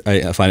point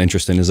I find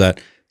interesting is that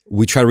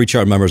we try to reach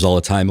our members all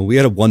the time. And we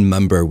had one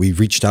member, we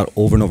reached out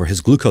over and over.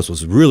 His glucose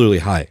was really, really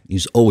high. He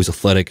was always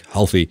athletic,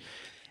 healthy.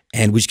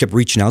 And we just kept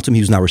reaching out to him.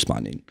 He was not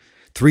responding.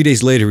 3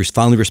 days later, he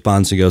finally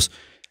responds. He goes,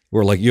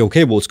 we're like, you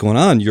okay? Well, what's going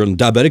on? You're in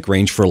the diabetic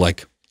range for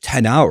like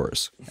 10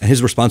 hours. And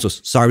his response was,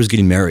 sorry, I was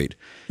getting married.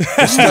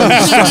 His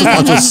stress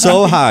response was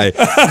so high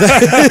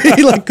that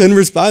he like couldn't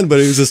respond, but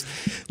it was just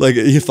like,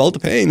 he felt the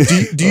pain.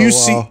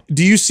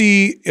 Do you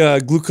see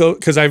glucose?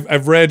 Because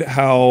I've read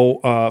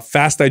how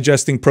fast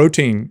digesting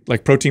protein,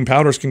 like protein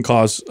powders, can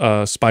cause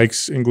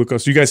spikes in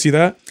glucose. Do you guys see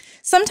that?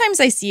 Sometimes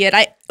I see it.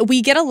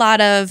 We get a lot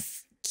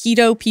of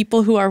keto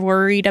people who are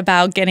worried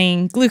about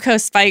getting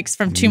glucose spikes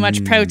from too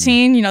much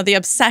protein, you know, the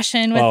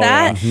obsession with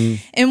that. Yeah.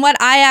 And what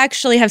I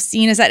actually have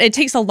seen is that it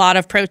takes a lot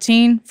of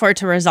protein for it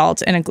to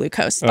result in a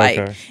glucose spike.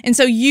 Okay. And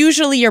so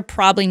usually you're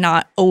probably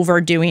not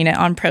overdoing it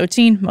on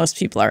protein. Most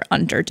people are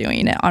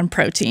underdoing it on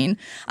protein.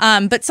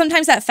 But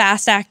sometimes that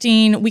fast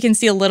acting, we can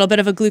see a little bit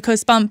of a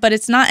glucose bump, but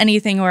it's not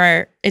anything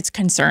where it's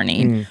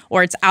concerning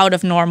or it's out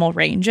of normal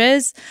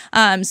ranges.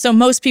 So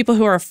most people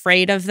who are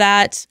afraid of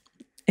that,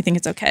 I think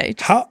it's okay.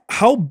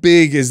 How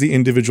big is the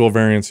individual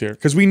variance here?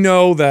 Because we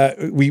know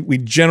that we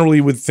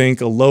generally would think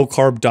a low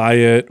carb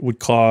diet would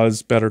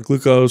cause better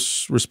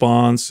glucose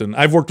response. And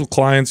I've worked with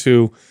clients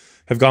who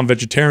have gone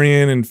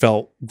vegetarian and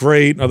felt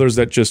great, and others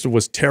that just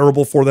was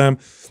terrible for them.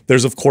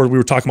 There's, of course, we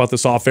were talking about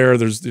this off air.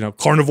 There's, you know,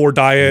 carnivore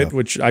diet,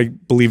 which I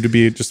believe to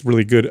be just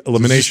really good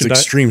elimination diet.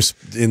 Extremes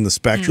in the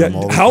spectrum.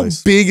 All How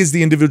big is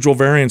the individual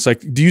variance?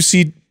 Like, do you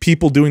see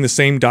people doing the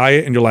same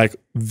diet and you're like,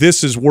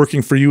 this is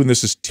working for you and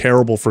this is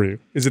terrible for you?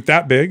 Is it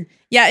that big?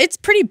 Yeah, it's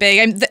pretty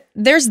big.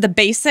 There's the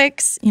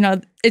basics, you know,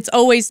 it's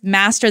always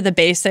master the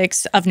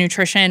basics of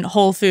nutrition,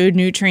 whole food,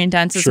 nutrient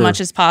dense as much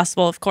as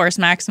possible. Of course,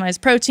 maximize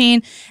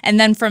protein. And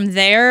then from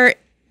there,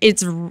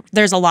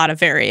 there's a lot of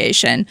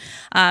variation.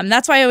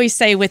 That's why I always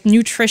say with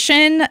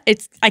nutrition,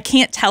 I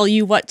can't tell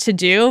you what to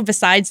do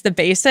besides the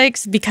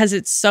basics because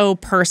it's so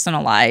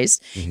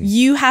personalized.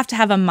 You have to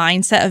have a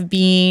mindset of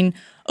being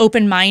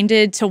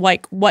open-minded to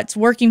like what's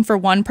working for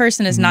one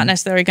person is not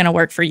necessarily going to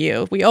work for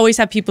you. We always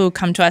have people who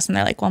come to us and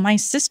they're like, well, my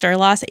sister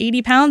lost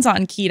 80 pounds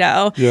on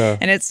keto. Yeah.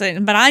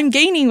 And but I'm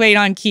gaining weight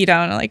on keto.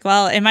 And I'm like,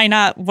 well, it might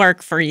not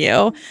work for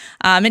you.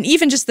 And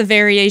even just the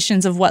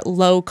variations of what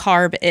low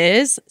carb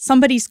is,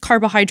 somebody's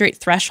carbohydrate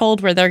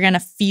threshold where they're going to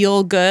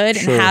feel good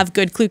and have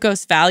good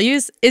glucose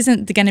values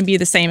isn't going to be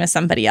the same as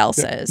somebody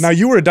else's. Now,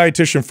 you were a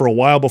dietitian for a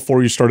while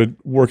before you started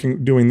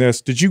doing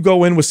this. Did you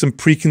go in with some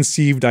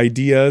preconceived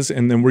ideas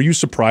and then were you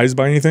surprised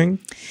by anything?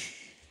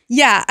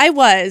 Yeah, I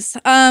was.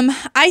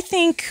 I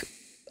think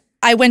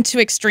I went to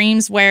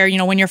extremes where, you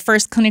know, when you're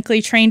first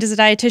clinically trained as a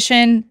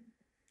dietitian,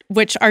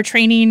 which our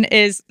training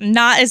is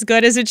not as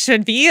good as it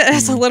should be.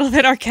 It's a little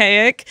bit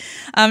archaic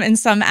in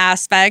some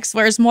aspects,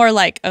 whereas more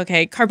like,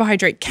 okay,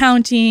 carbohydrate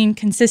counting,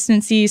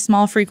 consistency,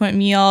 small frequent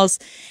meals.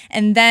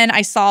 And then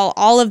I saw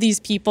all of these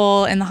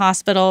people in the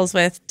hospitals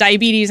with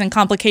diabetes and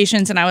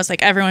complications, and I was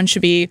like, everyone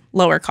should be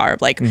lower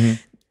carb. Like,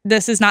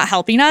 this is not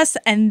helping us.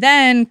 And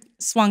then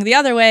swung the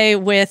other way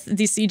with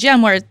the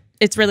CGM where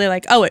it's really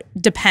like, oh, it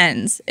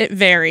depends. It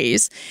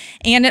varies.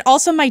 And it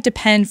also might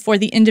depend for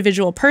the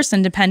individual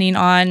person depending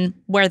on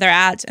where they're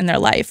at in their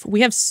life.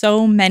 We have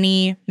so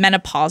many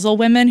menopausal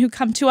women who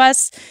come to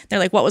us. They're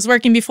like, what was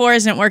working before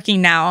isn't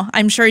working now.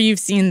 I'm sure you've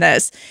seen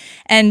this.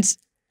 And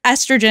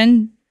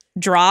estrogen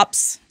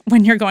drops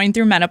when you're going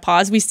through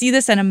menopause. We see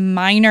this in a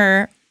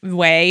minor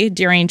way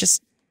during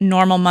just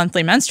normal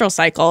monthly menstrual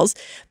cycles.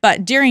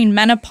 But during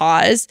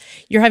menopause,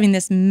 you're having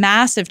this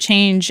massive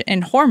change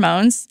in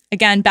hormones.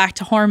 Again, back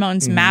to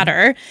hormones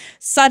matter.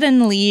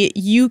 Suddenly,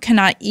 you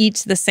cannot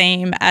eat the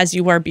same as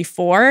you were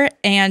before.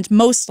 And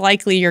most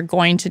likely, you're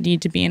going to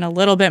need to be in a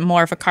little bit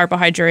more of a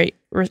carbohydrate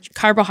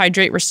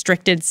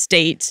restricted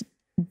state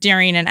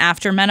during and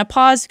after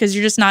menopause because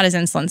you're just not as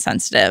insulin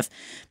sensitive.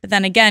 But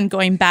then again,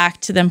 going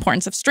back to the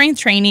importance of strength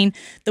training,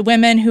 the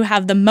women who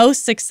have the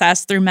most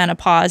success through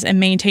menopause and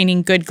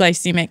maintaining good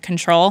glycemic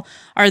control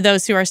are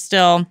those who are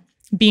still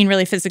being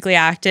really physically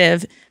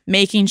active,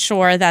 making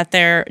sure that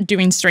they're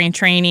doing strength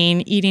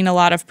training, eating a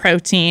lot of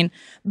protein,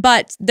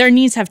 but their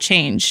needs have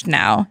changed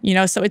now, you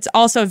know, so it's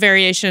also a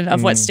variation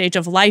of what stage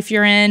of life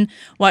you're in,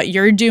 what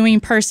you're doing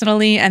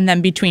personally, and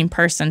then between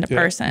person to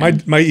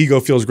person. My ego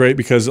feels great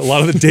because a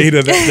lot of the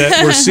data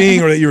that we're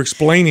seeing or that you're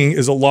explaining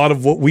is a lot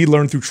of what we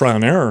learned through trial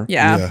and error.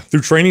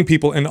 Through training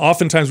people. And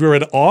oftentimes we were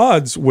at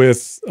odds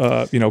with,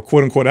 you know,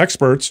 quote unquote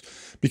experts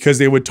because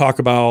they would talk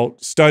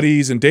about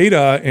studies and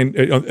data.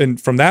 And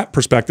from that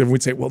perspective,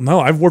 we'd say, well, no,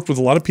 I've worked with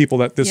a lot of people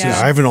that this is.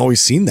 I haven't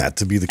always seen that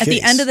to be the case. At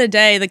the end of the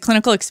day, the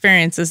clinical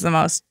experience is the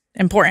most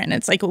important.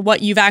 It's like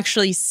what you've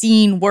actually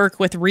seen work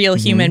with real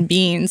human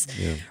beings.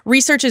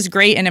 Research is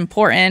great and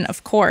important,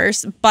 of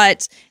course,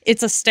 but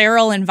it's a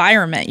sterile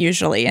environment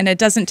usually, and it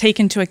doesn't take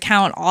into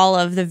account all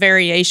of the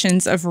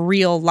variations of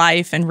real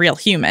life and real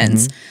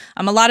humans.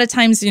 A lot of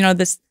times, you know,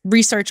 this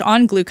research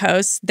on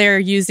glucose, they're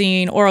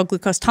using oral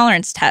glucose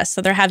tolerance tests.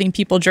 So they're having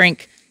people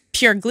drink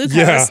pure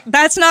glucose.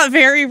 That's not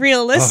very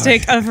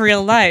realistic of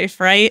real life,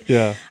 right?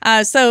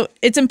 So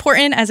it's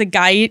important as a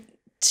guide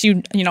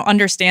to, you know,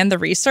 understand the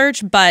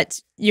research,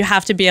 but you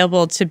have to be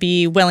able to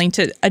be willing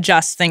to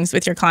adjust things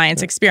with your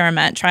clients,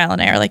 experiment, trial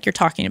and error, like you're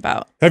talking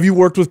about. Have you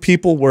worked with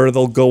people where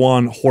they'll go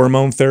on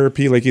hormone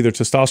therapy, like either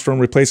testosterone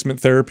replacement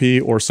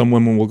therapy, or some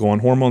women will go on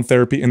hormone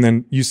therapy, and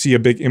then you see a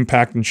big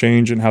impact and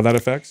change in how that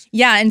affects?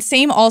 Yeah, and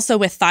same also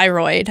with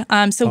thyroid.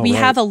 We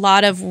have a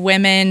lot of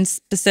women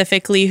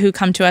specifically who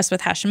come to us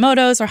with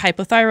Hashimoto's or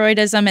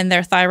hypothyroidism, and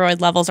their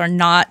thyroid levels are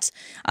not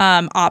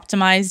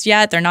optimized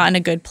yet. They're not in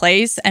a good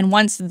place. And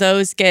once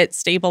those get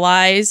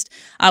stabilized,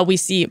 we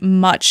see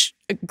much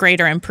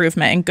greater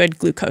improvement in good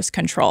glucose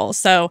control.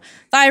 So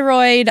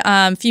thyroid,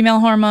 female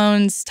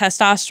hormones,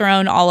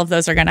 testosterone, all of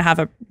those are going to have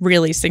a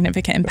really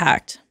significant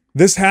impact.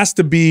 This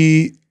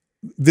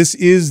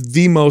is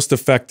the most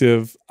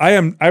effective.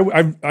 And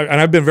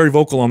I've been very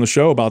vocal on the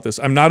show about this.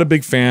 I'm not a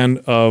big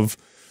fan of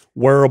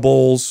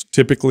wearables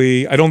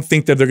typically. I don't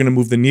think that they're going to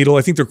move the needle.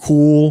 I think they're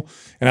cool,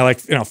 and I like,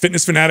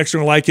 fitness fanatics are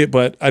going to like it,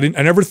 but I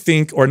never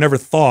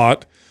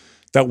thought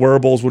that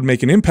wearables would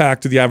make an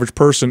impact to the average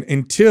person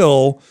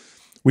until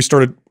we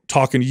started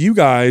talking to you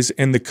guys,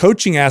 and the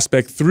coaching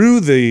aspect through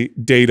the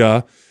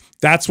data.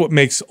 That's what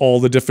makes all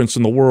the difference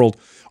in the world.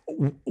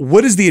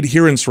 What is the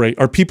adherence rate?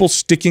 Are people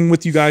sticking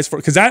with you guys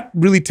because that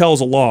really tells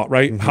a lot,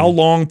 right? How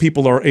long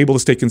people are able to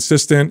stay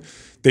consistent.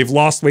 They've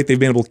lost weight. They've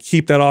been able to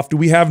keep that off. Do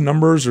we have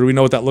numbers, or do we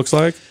know what that looks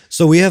like?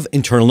 So we have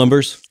internal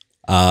numbers,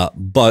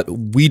 but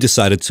we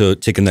decided to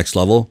take a next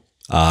level.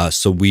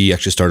 So we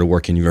actually started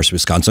working at University of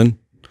Wisconsin,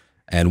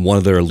 and one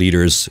of their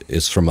leaders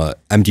is from a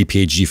MD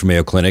PhD from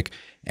Mayo Clinic,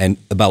 and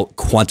about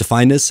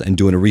quantifying this and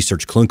doing a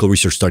clinical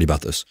research study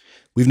about this.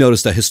 We've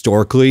noticed that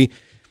historically,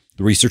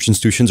 the research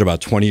institutions are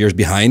about 20 years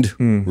behind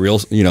real,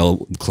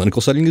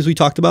 clinical settings as we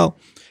talked about.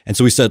 And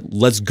so we said,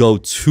 let's go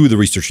to the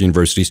research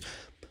universities,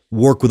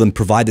 work with them,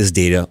 provide this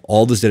data.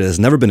 All this data has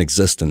never been in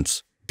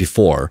existence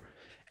before,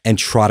 and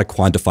try to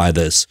quantify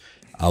this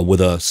with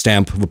a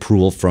stamp of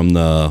approval from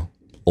the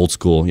old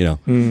school,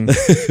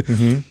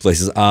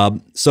 places.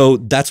 So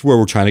that's where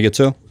we're trying to get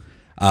to.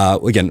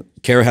 Again,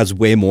 Kara has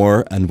way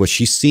more on what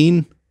she's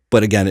seen,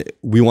 but again,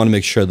 we want to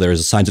make sure there's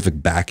a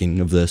scientific backing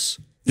of this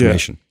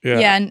information.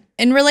 Yeah,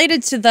 and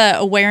related to the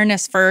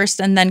awareness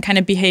first and then kind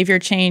of behavior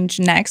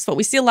change next, what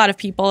we see a lot of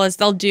people is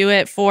they'll do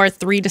it for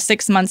 3 to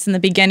 6 months in the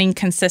beginning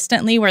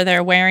consistently, where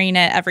they're wearing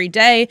it every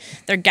day,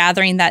 they're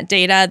gathering that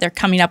data, they're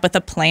coming up with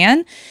a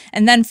plan.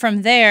 And then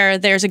from there,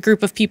 there's a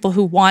group of people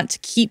who want to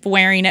keep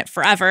wearing it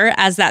forever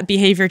as that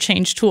behavior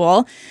change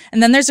tool.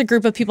 And then there's a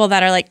group of people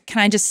that are like, can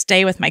I just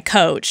stay with my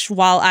coach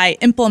while I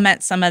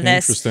implement some of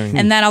this?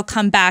 And then I'll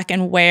come back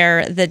and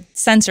wear the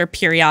sensor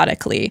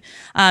periodically.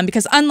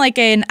 Because unlike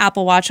an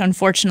Apple Watch,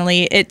 unfortunately,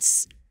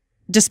 it's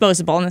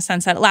disposable in the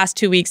sense that it lasts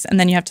 2 weeks and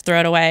then you have to throw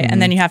it away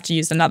and then you have to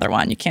use another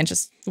one. You can't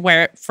just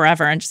wear it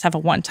forever and just have a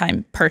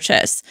one-time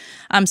purchase.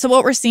 So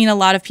what we're seeing, a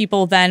lot of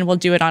people then will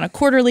do it on a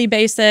quarterly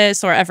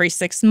basis or every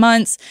 6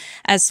 months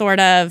as sort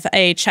of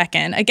a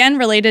check-in. Again,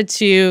 related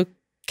to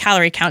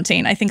calorie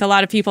counting. I think a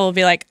lot of people will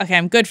be like, okay,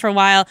 I'm good for a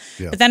while,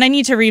 but then I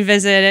need to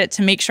revisit it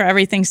to make sure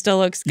everything still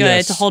looks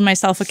good, to hold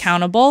myself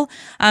accountable.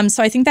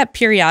 So I think that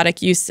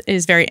periodic use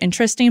is very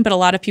interesting, but a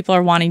lot of people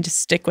are wanting to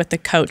stick with the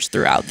coach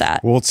throughout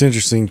that. Well, it's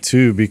interesting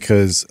too,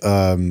 because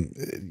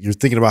you're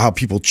thinking about how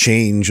people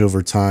change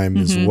over time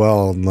as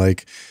well. And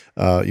like,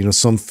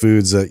 some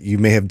foods that you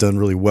may have done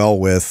really well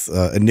with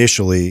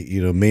initially,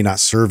 may not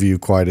serve you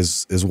quite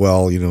as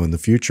well, in the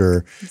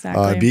future.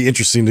 Exactly. It'd be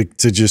interesting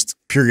to just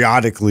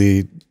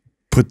periodically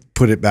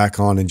put it back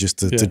on and just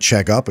to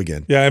check up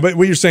again. Yeah, but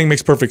what you're saying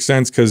makes perfect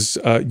sense, because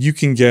you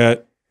can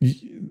get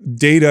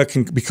data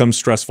can become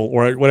stressful.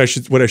 Or what I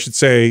should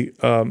say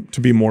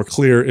to be more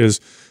clear is,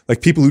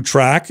 like, people who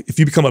track, if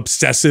you become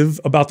obsessive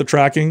about the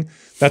tracking,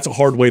 that's a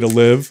hard way to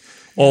live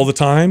all the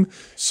time.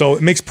 So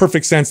it makes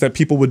perfect sense that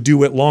people would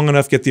do it long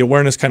enough, get the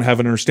awareness, kind of have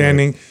an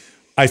understanding.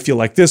 I feel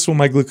like this when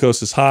my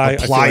glucose is high.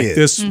 Apply I feel like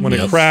this when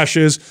it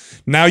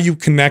crashes. Now you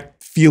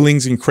connect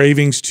feelings and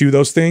cravings to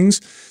those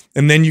things,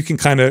 and then you can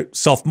kind of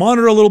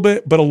self-monitor a little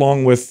bit, but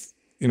along with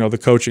the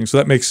coaching. So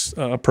that makes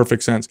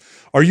perfect sense.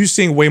 Are you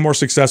seeing way more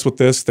success with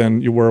this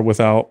than you were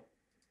without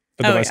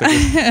a device like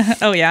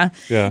this? Oh yeah.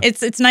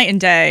 It's night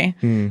and day.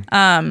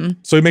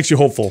 So it makes you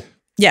hopeful.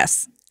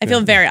 Yes. I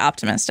feel very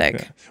optimistic.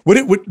 Yeah.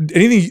 What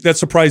anything that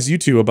surprised you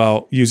two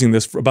about using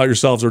this about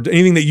yourselves, or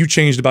anything that you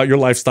changed about your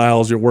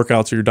lifestyles, your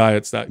workouts, or your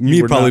diets that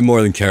me probably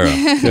more than Kara.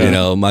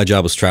 My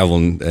job was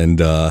traveling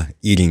and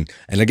eating.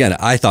 And again,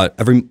 I thought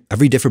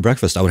every day for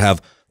breakfast I would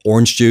have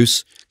orange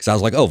juice, because I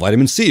was like, oh,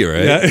 vitamin C,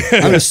 right? Yeah.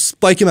 I'm gonna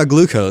spike in my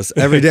glucose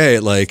every day.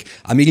 Like,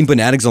 I'm eating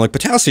bananas, I'm like,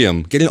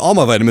 potassium, getting all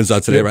my vitamins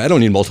out today, right? I don't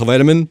need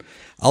multivitamin.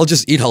 I'll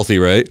just eat healthy,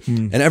 right?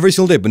 And every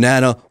single day,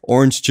 banana,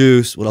 orange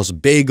juice, what else?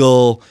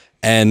 Bagel,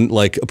 and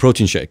like a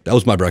protein shake. That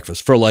was my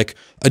breakfast for like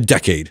a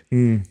decade.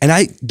 And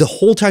I, the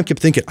whole time, kept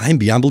thinking, I'm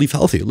beyond belief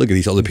healthy. Look at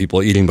these other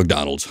people eating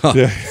McDonald's.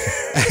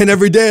 And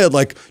every day at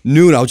like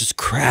noon, I was just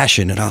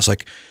crashing. And I was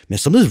like, man,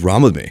 something's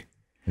wrong with me.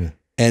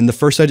 And the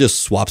first, I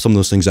just swapped some of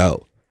those things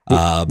out.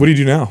 What do you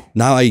do now?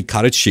 Now I eat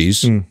cottage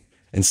cheese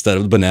instead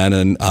of banana.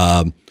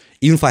 And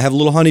even if I have a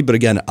little honey, but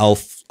again,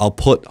 I'll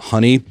put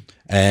honey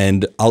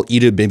and I'll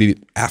eat it maybe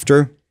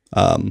after.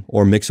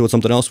 Or mix it with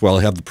something else where I'll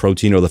have the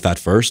protein or the fat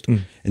first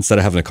instead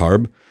of having a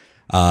carb.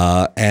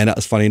 And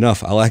it's funny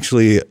enough, I'll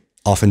actually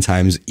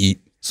oftentimes eat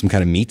some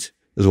kind of meat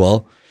as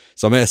well.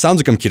 So I mean, it sounds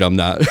like I'm keto, I'm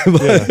not.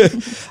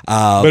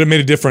 But it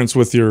made a difference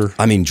with your...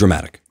 I mean,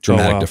 dramatic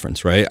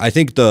difference, right? I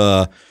think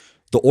the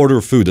order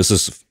of food, this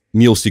is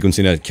meal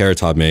sequencing that Kara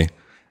taught me,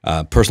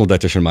 personal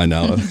dietitian of mine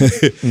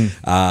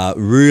now,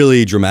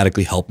 really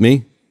dramatically helped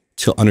me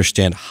to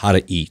understand how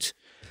to eat.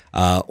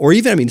 Or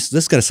even, I mean, this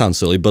is going to sound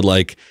silly, but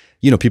like,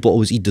 you know, people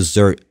always eat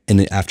dessert in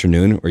the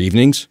afternoon or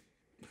evenings,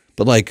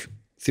 but like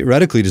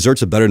theoretically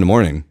desserts are better in the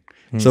morning.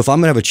 So if I'm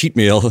gonna have a cheat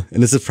meal,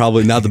 and this is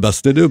probably not the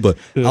best to do, but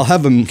I'll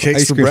have them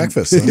Cakes for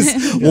breakfast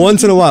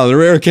once in a while, on a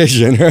rare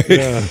occasion, right?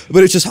 Yeah.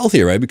 But it's just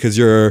healthier, right? Because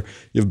you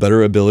have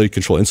better ability to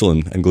control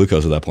insulin and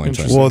glucose at that point.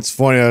 Well, it's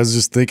funny. I was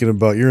just thinking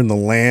about you're in the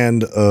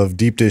land of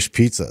deep dish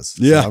pizzas.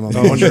 Yeah, so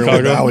I'm wondering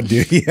what I would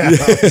do. Yeah,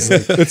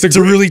 like,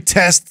 to really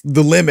test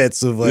the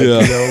limits of like, you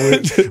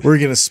know, we're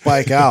gonna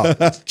spike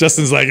out.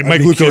 Justin's like, my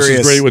glucose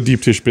is great with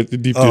deep dish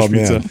pizza.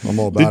 Man, I'm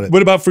all about it.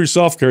 What about for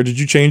yourself, Kara? Did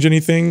you change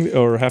anything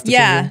or have to?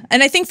 Yeah,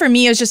 and I think for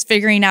me, it was just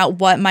figuring out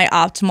what my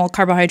optimal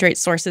carbohydrate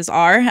sources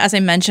are. As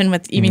I mentioned,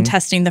 with even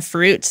testing the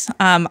fruit,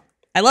 I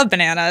love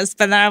bananas,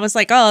 but then I was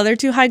like, oh, they're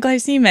too high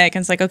glycemic. And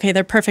it's like, okay,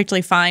 they're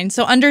perfectly fine.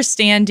 So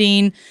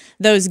understanding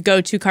those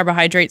go-to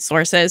carbohydrate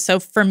sources. So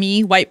for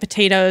me, white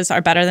potatoes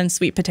are better than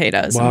sweet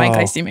potatoes in my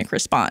glycemic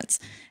response.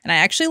 And I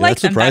actually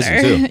like them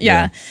better. Too.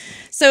 Yeah.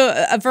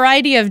 So a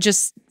variety of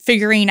just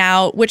figuring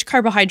out which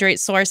carbohydrate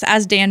source,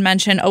 as Dan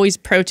mentioned, always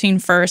protein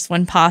first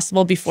when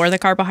possible before the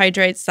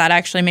carbohydrates. That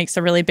actually makes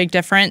a really big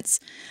difference.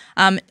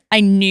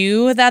 I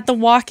knew that the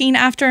walking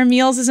after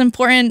meals is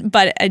important,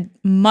 but I'm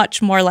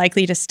much more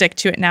likely to stick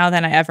to it now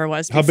than I ever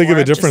was before. How big of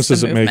a difference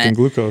does it make in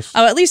glucose?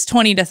 Oh, at least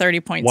 20 to 30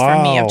 points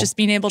for me of just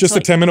being able to. Just a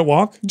 10-minute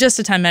walk? Just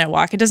a 10-minute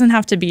walk. It doesn't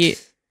have to be,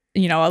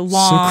 you know, a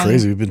long. So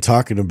crazy. We've been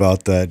talking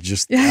about that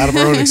just out of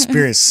our own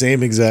experience.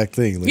 Same exact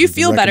thing. Like you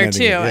feel better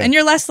too. And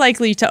you're less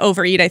likely to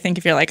overeat, I think,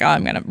 if you're like, oh,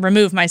 I'm going to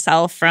remove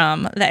myself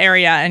from the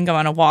area and go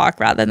on a walk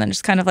rather than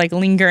just kind of like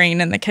lingering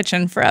in the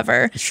kitchen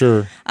forever.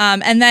 Sure.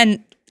 And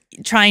then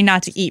trying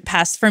not to eat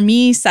past, for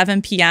me,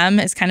 7 p.m.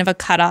 is kind of a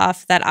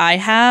cutoff that I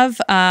have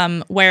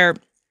where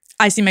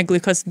I see my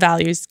glucose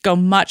values go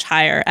much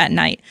higher at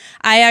night.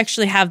 I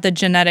actually have the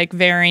genetic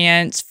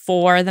variant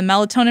for the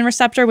melatonin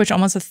receptor, which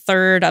almost a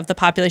third of the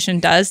population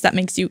does. That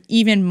makes you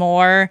even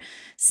more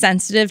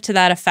sensitive to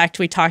that effect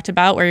we talked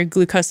about, where your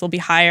glucose will be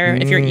higher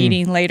if you're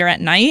eating later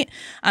at night.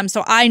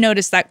 So I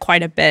noticed that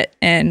quite a bit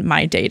in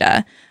my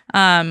data.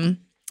 And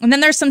then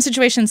there's some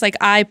situations like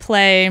I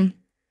play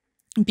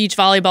beach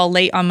volleyball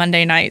late on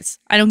Monday nights.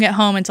 I don't get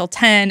home until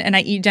 10 and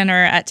I eat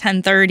dinner at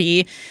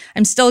 10:30.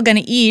 I'm still going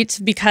to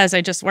eat because I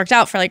just worked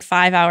out for like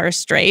 5 hours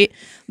straight,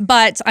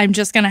 but I'm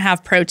just going to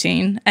have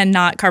protein and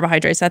not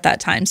carbohydrates at that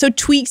time. So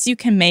tweaks you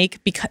can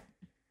make because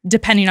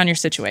depending on your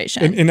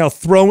situation. And now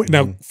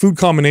food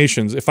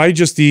combinations. If I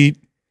just eat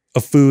a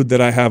food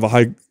that I have a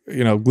high,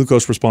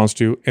 glucose response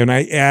to, and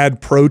I add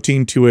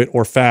protein to it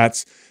or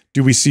fats,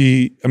 do we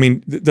see,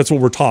 that's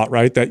what we're taught,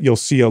 right? That you'll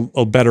see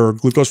a better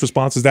glucose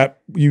response. Is that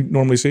you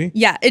normally see?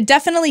 Yeah, it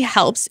definitely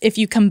helps if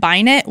you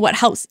combine it. What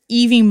helps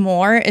even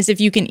more is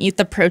if you can eat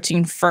the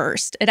protein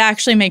first. It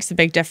actually makes a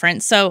big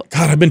difference. So,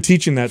 God, I've been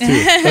teaching that too.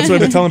 That's what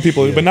I've been telling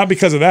people, but not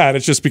because of that.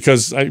 It's just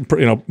because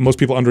most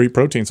people undereat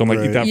protein. So I'm like,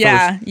 eat that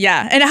first.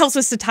 Yeah. And it helps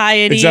with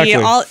satiety. Exactly.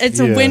 It's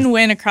a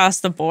win-win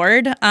across the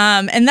board.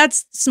 And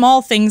that's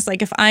small things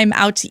like if I'm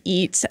out to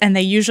eat and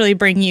they usually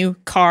bring you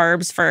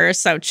carbs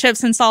first. So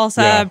chips and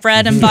salsa,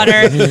 bread and butter.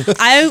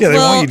 I they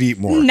want you to eat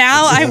more.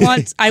 Now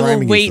I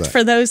will wait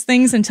for those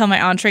things until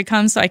my entree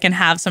comes so I can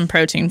have some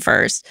protein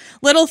first.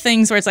 Little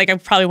things where it's like I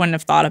probably wouldn't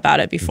have thought about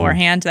it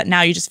beforehand, that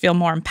now you just feel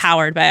more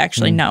empowered by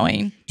actually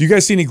knowing. Do you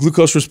guys see any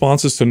glucose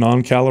responses to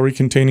non-calorie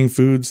containing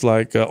foods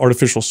like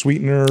artificial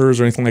sweeteners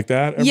or anything like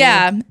that? Ever?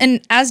 Yeah.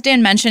 And as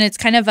Dan mentioned, it's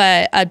kind of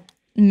a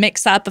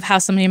mix up of how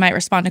somebody might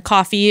respond to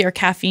coffee or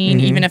caffeine,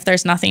 even if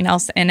there's nothing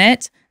else in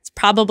it. It's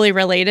probably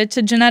related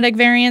to genetic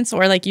variants,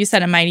 or like you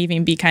said, it might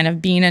even be kind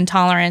of bean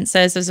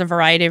intolerances. There's a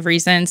variety of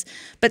reasons.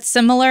 But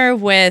similar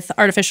with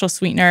artificial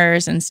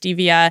sweeteners and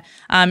stevia,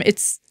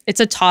 it's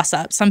a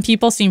toss-up. Some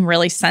people seem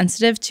really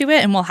sensitive to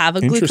it and will have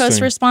a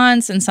glucose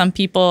response, and some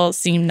people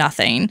seem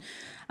nothing.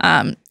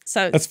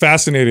 So that's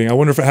fascinating. I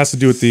wonder if it has to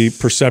do with the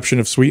perception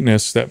of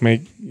sweetness I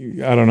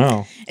don't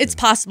know. It's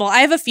possible. I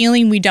have a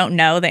feeling we don't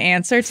know the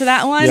answer to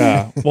that one.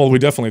 Yeah, well, we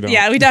definitely don't.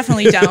 Yeah, we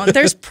definitely don't.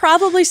 There's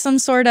probably some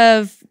sort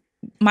of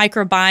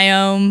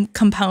microbiome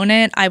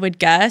component, I would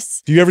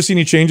guess. Do you ever see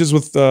any changes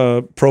with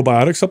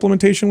probiotic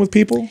supplementation with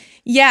people?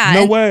 Yeah.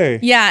 No way.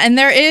 Yeah, and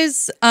there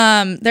is a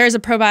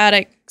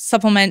probiotic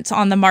supplement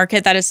on the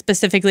market that is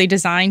specifically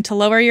designed to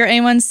lower your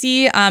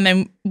A1C,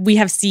 and we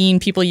have seen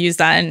people use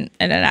that and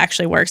it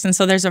actually works. And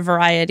so there's a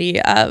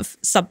variety of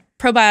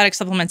probiotic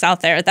supplements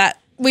out there that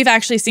we've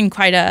actually seen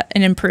quite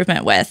an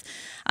improvement with.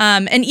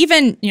 And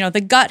even,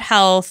 the gut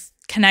health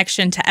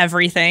connection to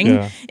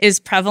everything is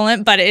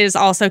prevalent, but it is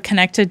also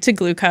connected to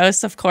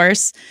glucose, of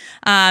course.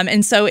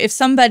 And so if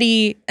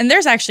somebody, and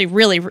there's actually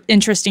really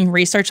interesting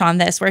research on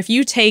this, where if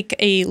you take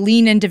a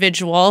lean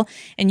individual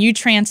and you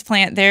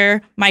transplant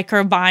their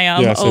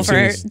microbiome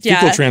over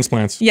fecal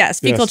transplants. Yes,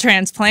 fecal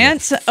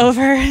transplants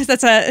over,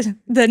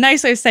 the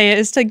nice way to say it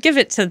is to give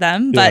it to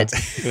them, but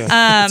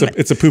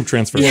it's a poop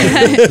transfer.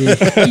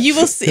 You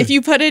will see, if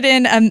you put it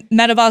in a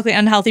metabolically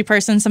unhealthy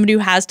person, somebody who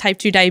has type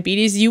 2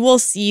 diabetes, you will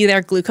see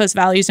their glucose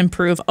values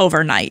improve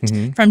overnight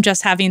from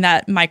just having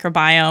that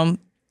microbiome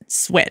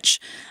switch.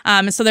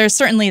 So there's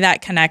certainly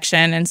that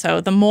connection. And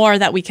so the more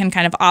that we can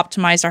kind of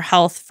optimize our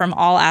health from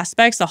all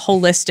aspects, a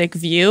holistic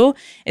view,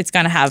 it's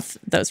going to have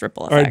those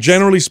ripple effects. All right,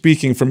 generally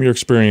speaking, from your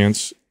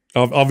experience,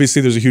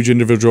 obviously there's a huge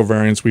individual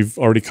variance. We've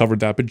already covered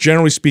that. But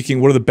generally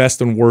speaking, what are the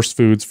best and worst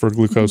foods for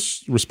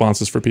glucose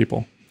responses for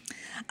people?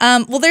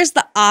 Well, there's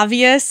the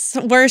obvious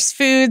worst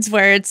foods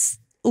where it's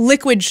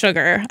liquid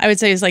sugar, I would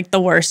say is like the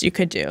worst you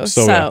could do.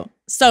 So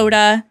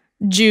soda,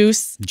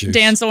 juice,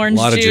 Dan's orange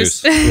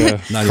juice.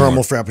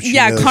 Caramel frappuccinos.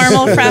 Yeah,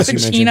 caramel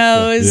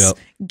frappuccinos,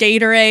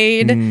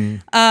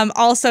 Gatorade.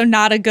 Also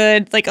not a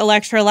good like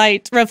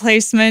electrolyte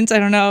replacement. I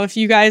don't know if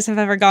you guys have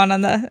ever gone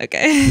on the,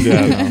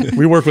 Yeah,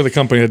 we work with a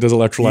company that does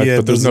electrolyte,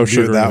 but there's no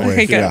sugar that in it.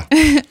 way.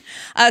 Okay,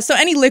 good. So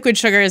any liquid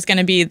sugar is going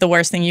to be the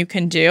worst thing you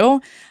can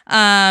do.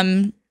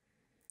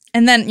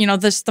 And then,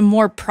 the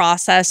more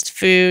processed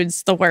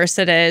foods, the worse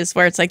it is,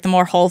 where it's like the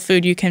more whole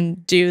food you can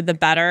do, the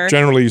better.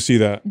 Generally, you see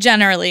that.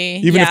 Generally,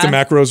 even if the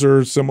macros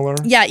are similar?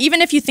 Yeah,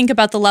 even if you think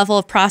about the level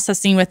of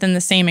processing within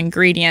the same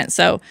ingredient.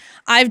 So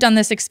I've done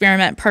this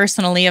experiment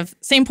personally of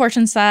same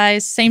portion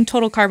size, same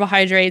total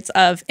carbohydrates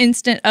of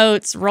instant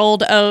oats,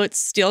 rolled oats,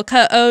 steel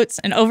cut oats,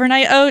 and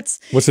overnight oats.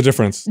 What's the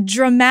difference?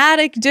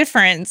 Dramatic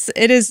difference.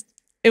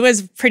 It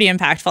was pretty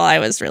impactful. I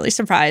was really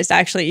surprised,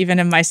 actually, even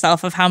in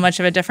myself, of how much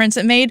of a difference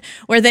it made.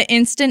 Where the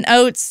instant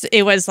oats,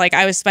 it was like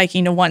I was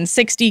spiking to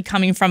 160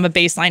 coming from a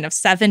baseline of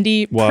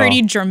 70. Wow.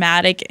 Pretty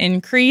dramatic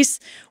increase.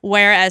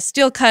 Whereas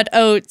steel cut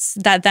oats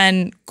that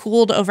then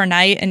cooled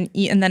overnight and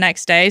eaten the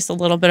next day, so a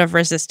little bit of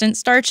resistant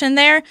starch in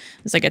there, it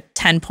was like a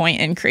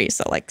 10-point increase,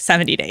 so like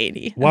 70 to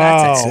 80.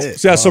 Wow.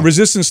 That's Yeah, so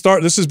resistant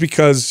starch, this is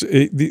because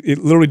it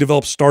literally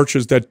develops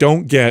starches that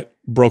don't get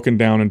broken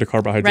down into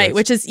carbohydrates. Right,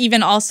 which is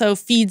even also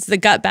feeds the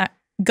gut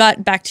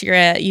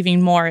bacteria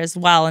even more as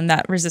well in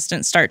that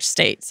resistant starch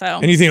state. So,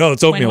 and you think, oh,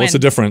 it's oatmeal. What's the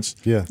difference?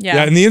 Yeah.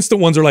 And the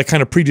instant ones are like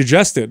kind of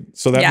pre-digested,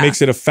 so that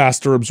makes it a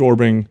faster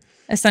absorbing.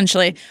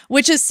 Essentially,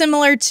 which is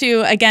similar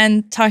to,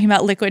 again, talking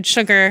about liquid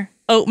sugar,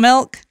 oat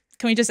milk.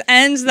 Can we just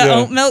end the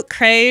oat milk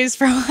craze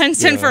for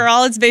once and for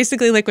all? It's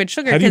basically liquid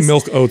sugar. How do you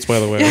milk oats, by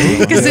the way?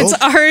 Because it's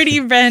already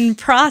been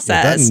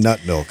processed. That nut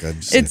milk.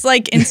 It's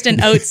like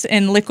instant oats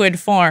in liquid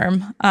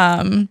form.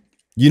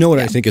 You know what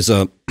I think is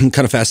kind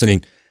of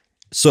fascinating?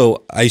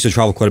 So I used to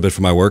travel quite a bit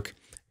for my work.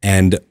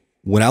 And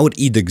when I would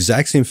eat the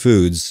exact same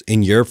foods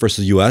in Europe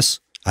versus the US,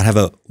 I'd have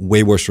a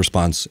way worse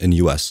response in the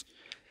US.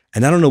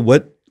 And I don't know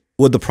what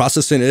the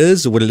processing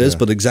is or what it is,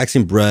 but the exact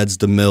same breads,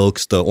 the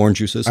milks, the orange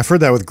juices. I've heard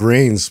that with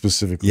grains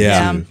specifically.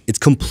 Yeah. It's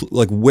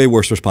like way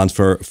worse response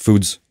for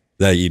foods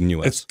that I eat in the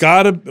US. It's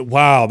gotta,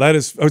 wow, that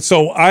is,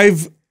 so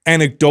I've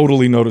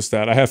anecdotally noticed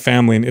that. I have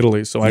family in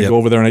Italy, so I go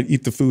over there and I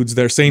eat the foods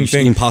there, same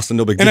thing. Eating pasta,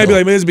 no big deal. And I'd be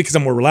like, maybe it's because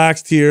I'm more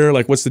relaxed here,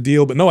 like what's the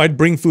deal? But no, I'd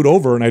bring food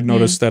over and I'd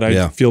notice that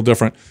I feel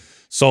different.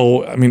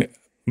 So, I mean,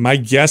 my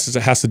guess is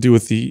it has to do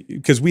with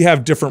because we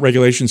have different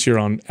regulations here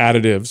on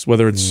additives,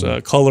 whether it's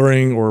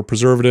coloring or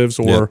preservatives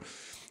or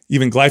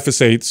even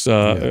glyphosates,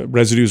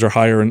 residues are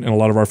higher in a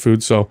lot of our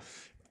foods. So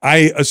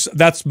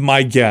that's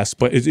my guess,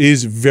 but it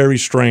is very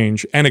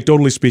strange.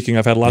 Anecdotally speaking,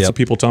 I've had lots of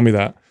people tell me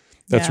that.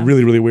 That's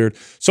really, really weird.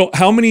 So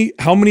how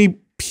many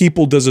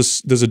people does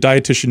a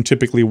dietitian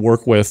typically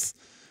work with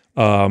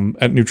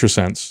at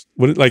NutriSense?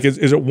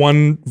 Is it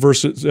one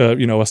versus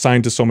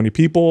assigned to so many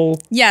people?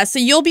 Yeah, so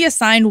you'll be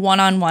assigned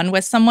one-on-one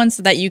with someone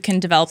so that you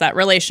can develop that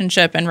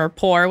relationship and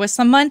rapport with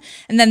someone,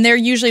 and then they're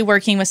usually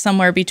working with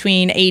somewhere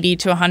between 80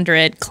 to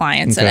 100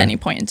 clients at any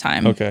point in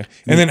time. Okay,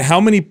 and then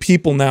how many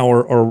people now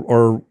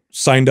are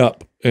signed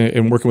up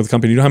and working with the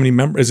company? You know how many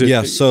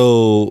members?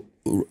 So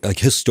like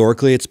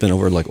historically, it's been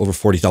over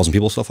 40,000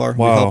 people so far.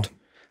 Wow.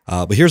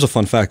 But here's a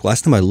fun fact.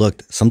 Last time I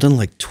looked, something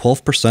like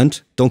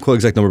 12%, don't quote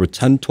exact number, but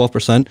 10,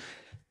 12%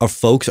 of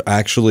folks are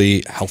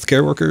actually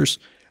healthcare workers.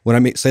 When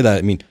I say that,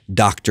 I mean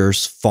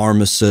doctors,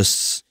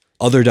 pharmacists,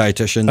 other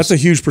dietitians. That's a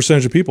huge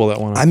percentage of people that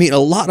want to. I mean, a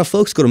lot of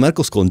folks go to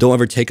medical school and don't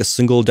ever take a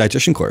single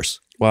dietitian course.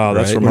 Wow,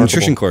 that's remarkable. Or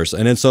nutrition course.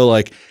 And then so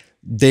like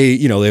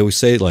they always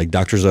say like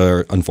doctors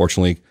are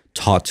unfortunately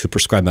taught to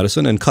prescribe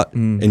medicine and cut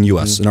in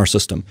US, in our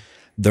system.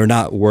 They're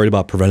not worried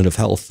about preventative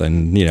health.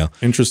 And,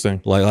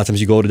 interesting. Like a lot of times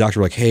you go to a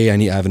doctor like, hey,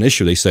 I have an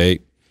issue. They say,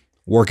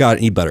 work out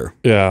and eat better.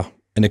 Yeah.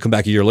 And they come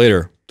back a year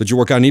later. Did you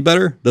work out and eat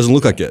better? Doesn't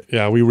look like it.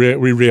 Yeah, we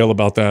rail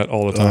about that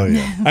all the time. Oh,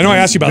 yeah. I know I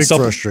asked you about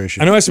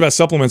frustration. I know I asked you about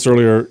supplements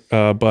earlier,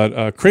 but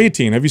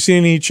creatine. Have you seen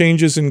any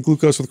changes in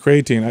glucose with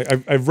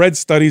creatine? I've read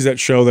studies that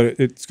show that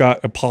it's got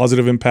a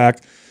positive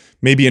impact.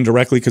 Maybe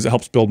indirectly because it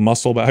helps build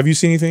muscle, but have you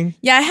seen anything?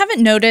 Yeah, I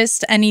haven't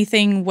noticed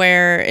anything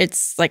where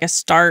it's like a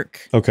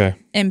stark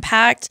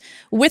impact.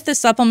 With the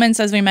supplements,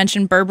 as we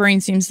mentioned,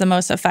 berberine seems the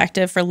most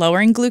effective for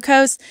lowering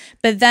glucose.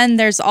 But then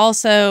there's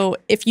also,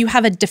 if you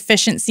have a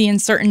deficiency in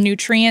certain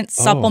nutrients,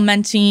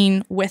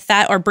 supplementing with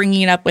that or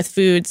bringing it up with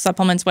food,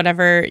 supplements,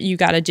 whatever you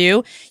got to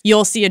do,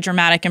 you'll see a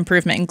dramatic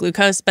improvement in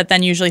glucose. But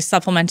then usually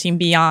supplementing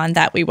beyond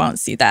that, we won't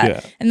see that.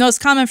 Yeah. And most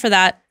common for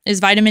that is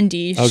vitamin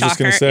D. I was just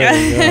going to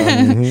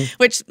say,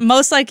 which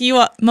most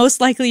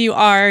likely you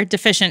are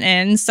deficient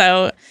in.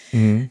 So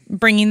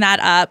bringing that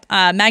up,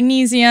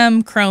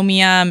 magnesium, chromium,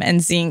 selenium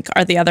and zinc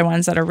are the other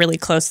ones that are really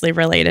closely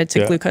related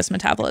to glucose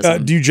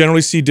metabolism. Do you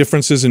generally see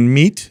differences in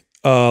meat,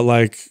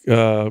 like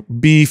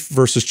beef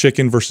versus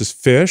chicken versus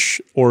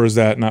fish, or is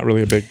that not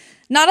really a big?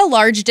 Not a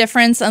large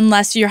difference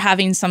unless you're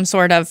having some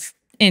sort of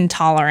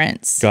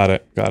intolerance. Got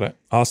it. Got it.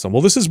 Awesome.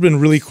 Well, this has been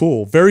really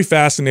cool. Very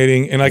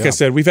fascinating. And like I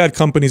said, we've had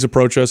companies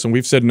approach us and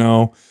we've said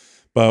no,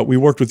 but we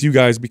worked with you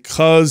guys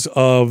because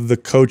of the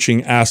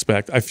coaching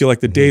aspect. I feel like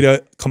the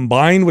data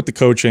combined with the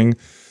coaching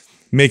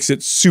makes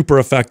it super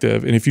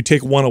effective. And if you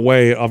take one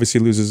away, it obviously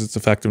loses its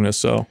effectiveness.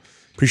 So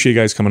appreciate you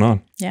guys coming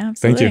on. Yeah,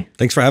 absolutely. Thank you.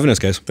 Thanks for having us,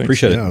 guys.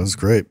 Appreciate it. Yeah, it was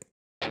great.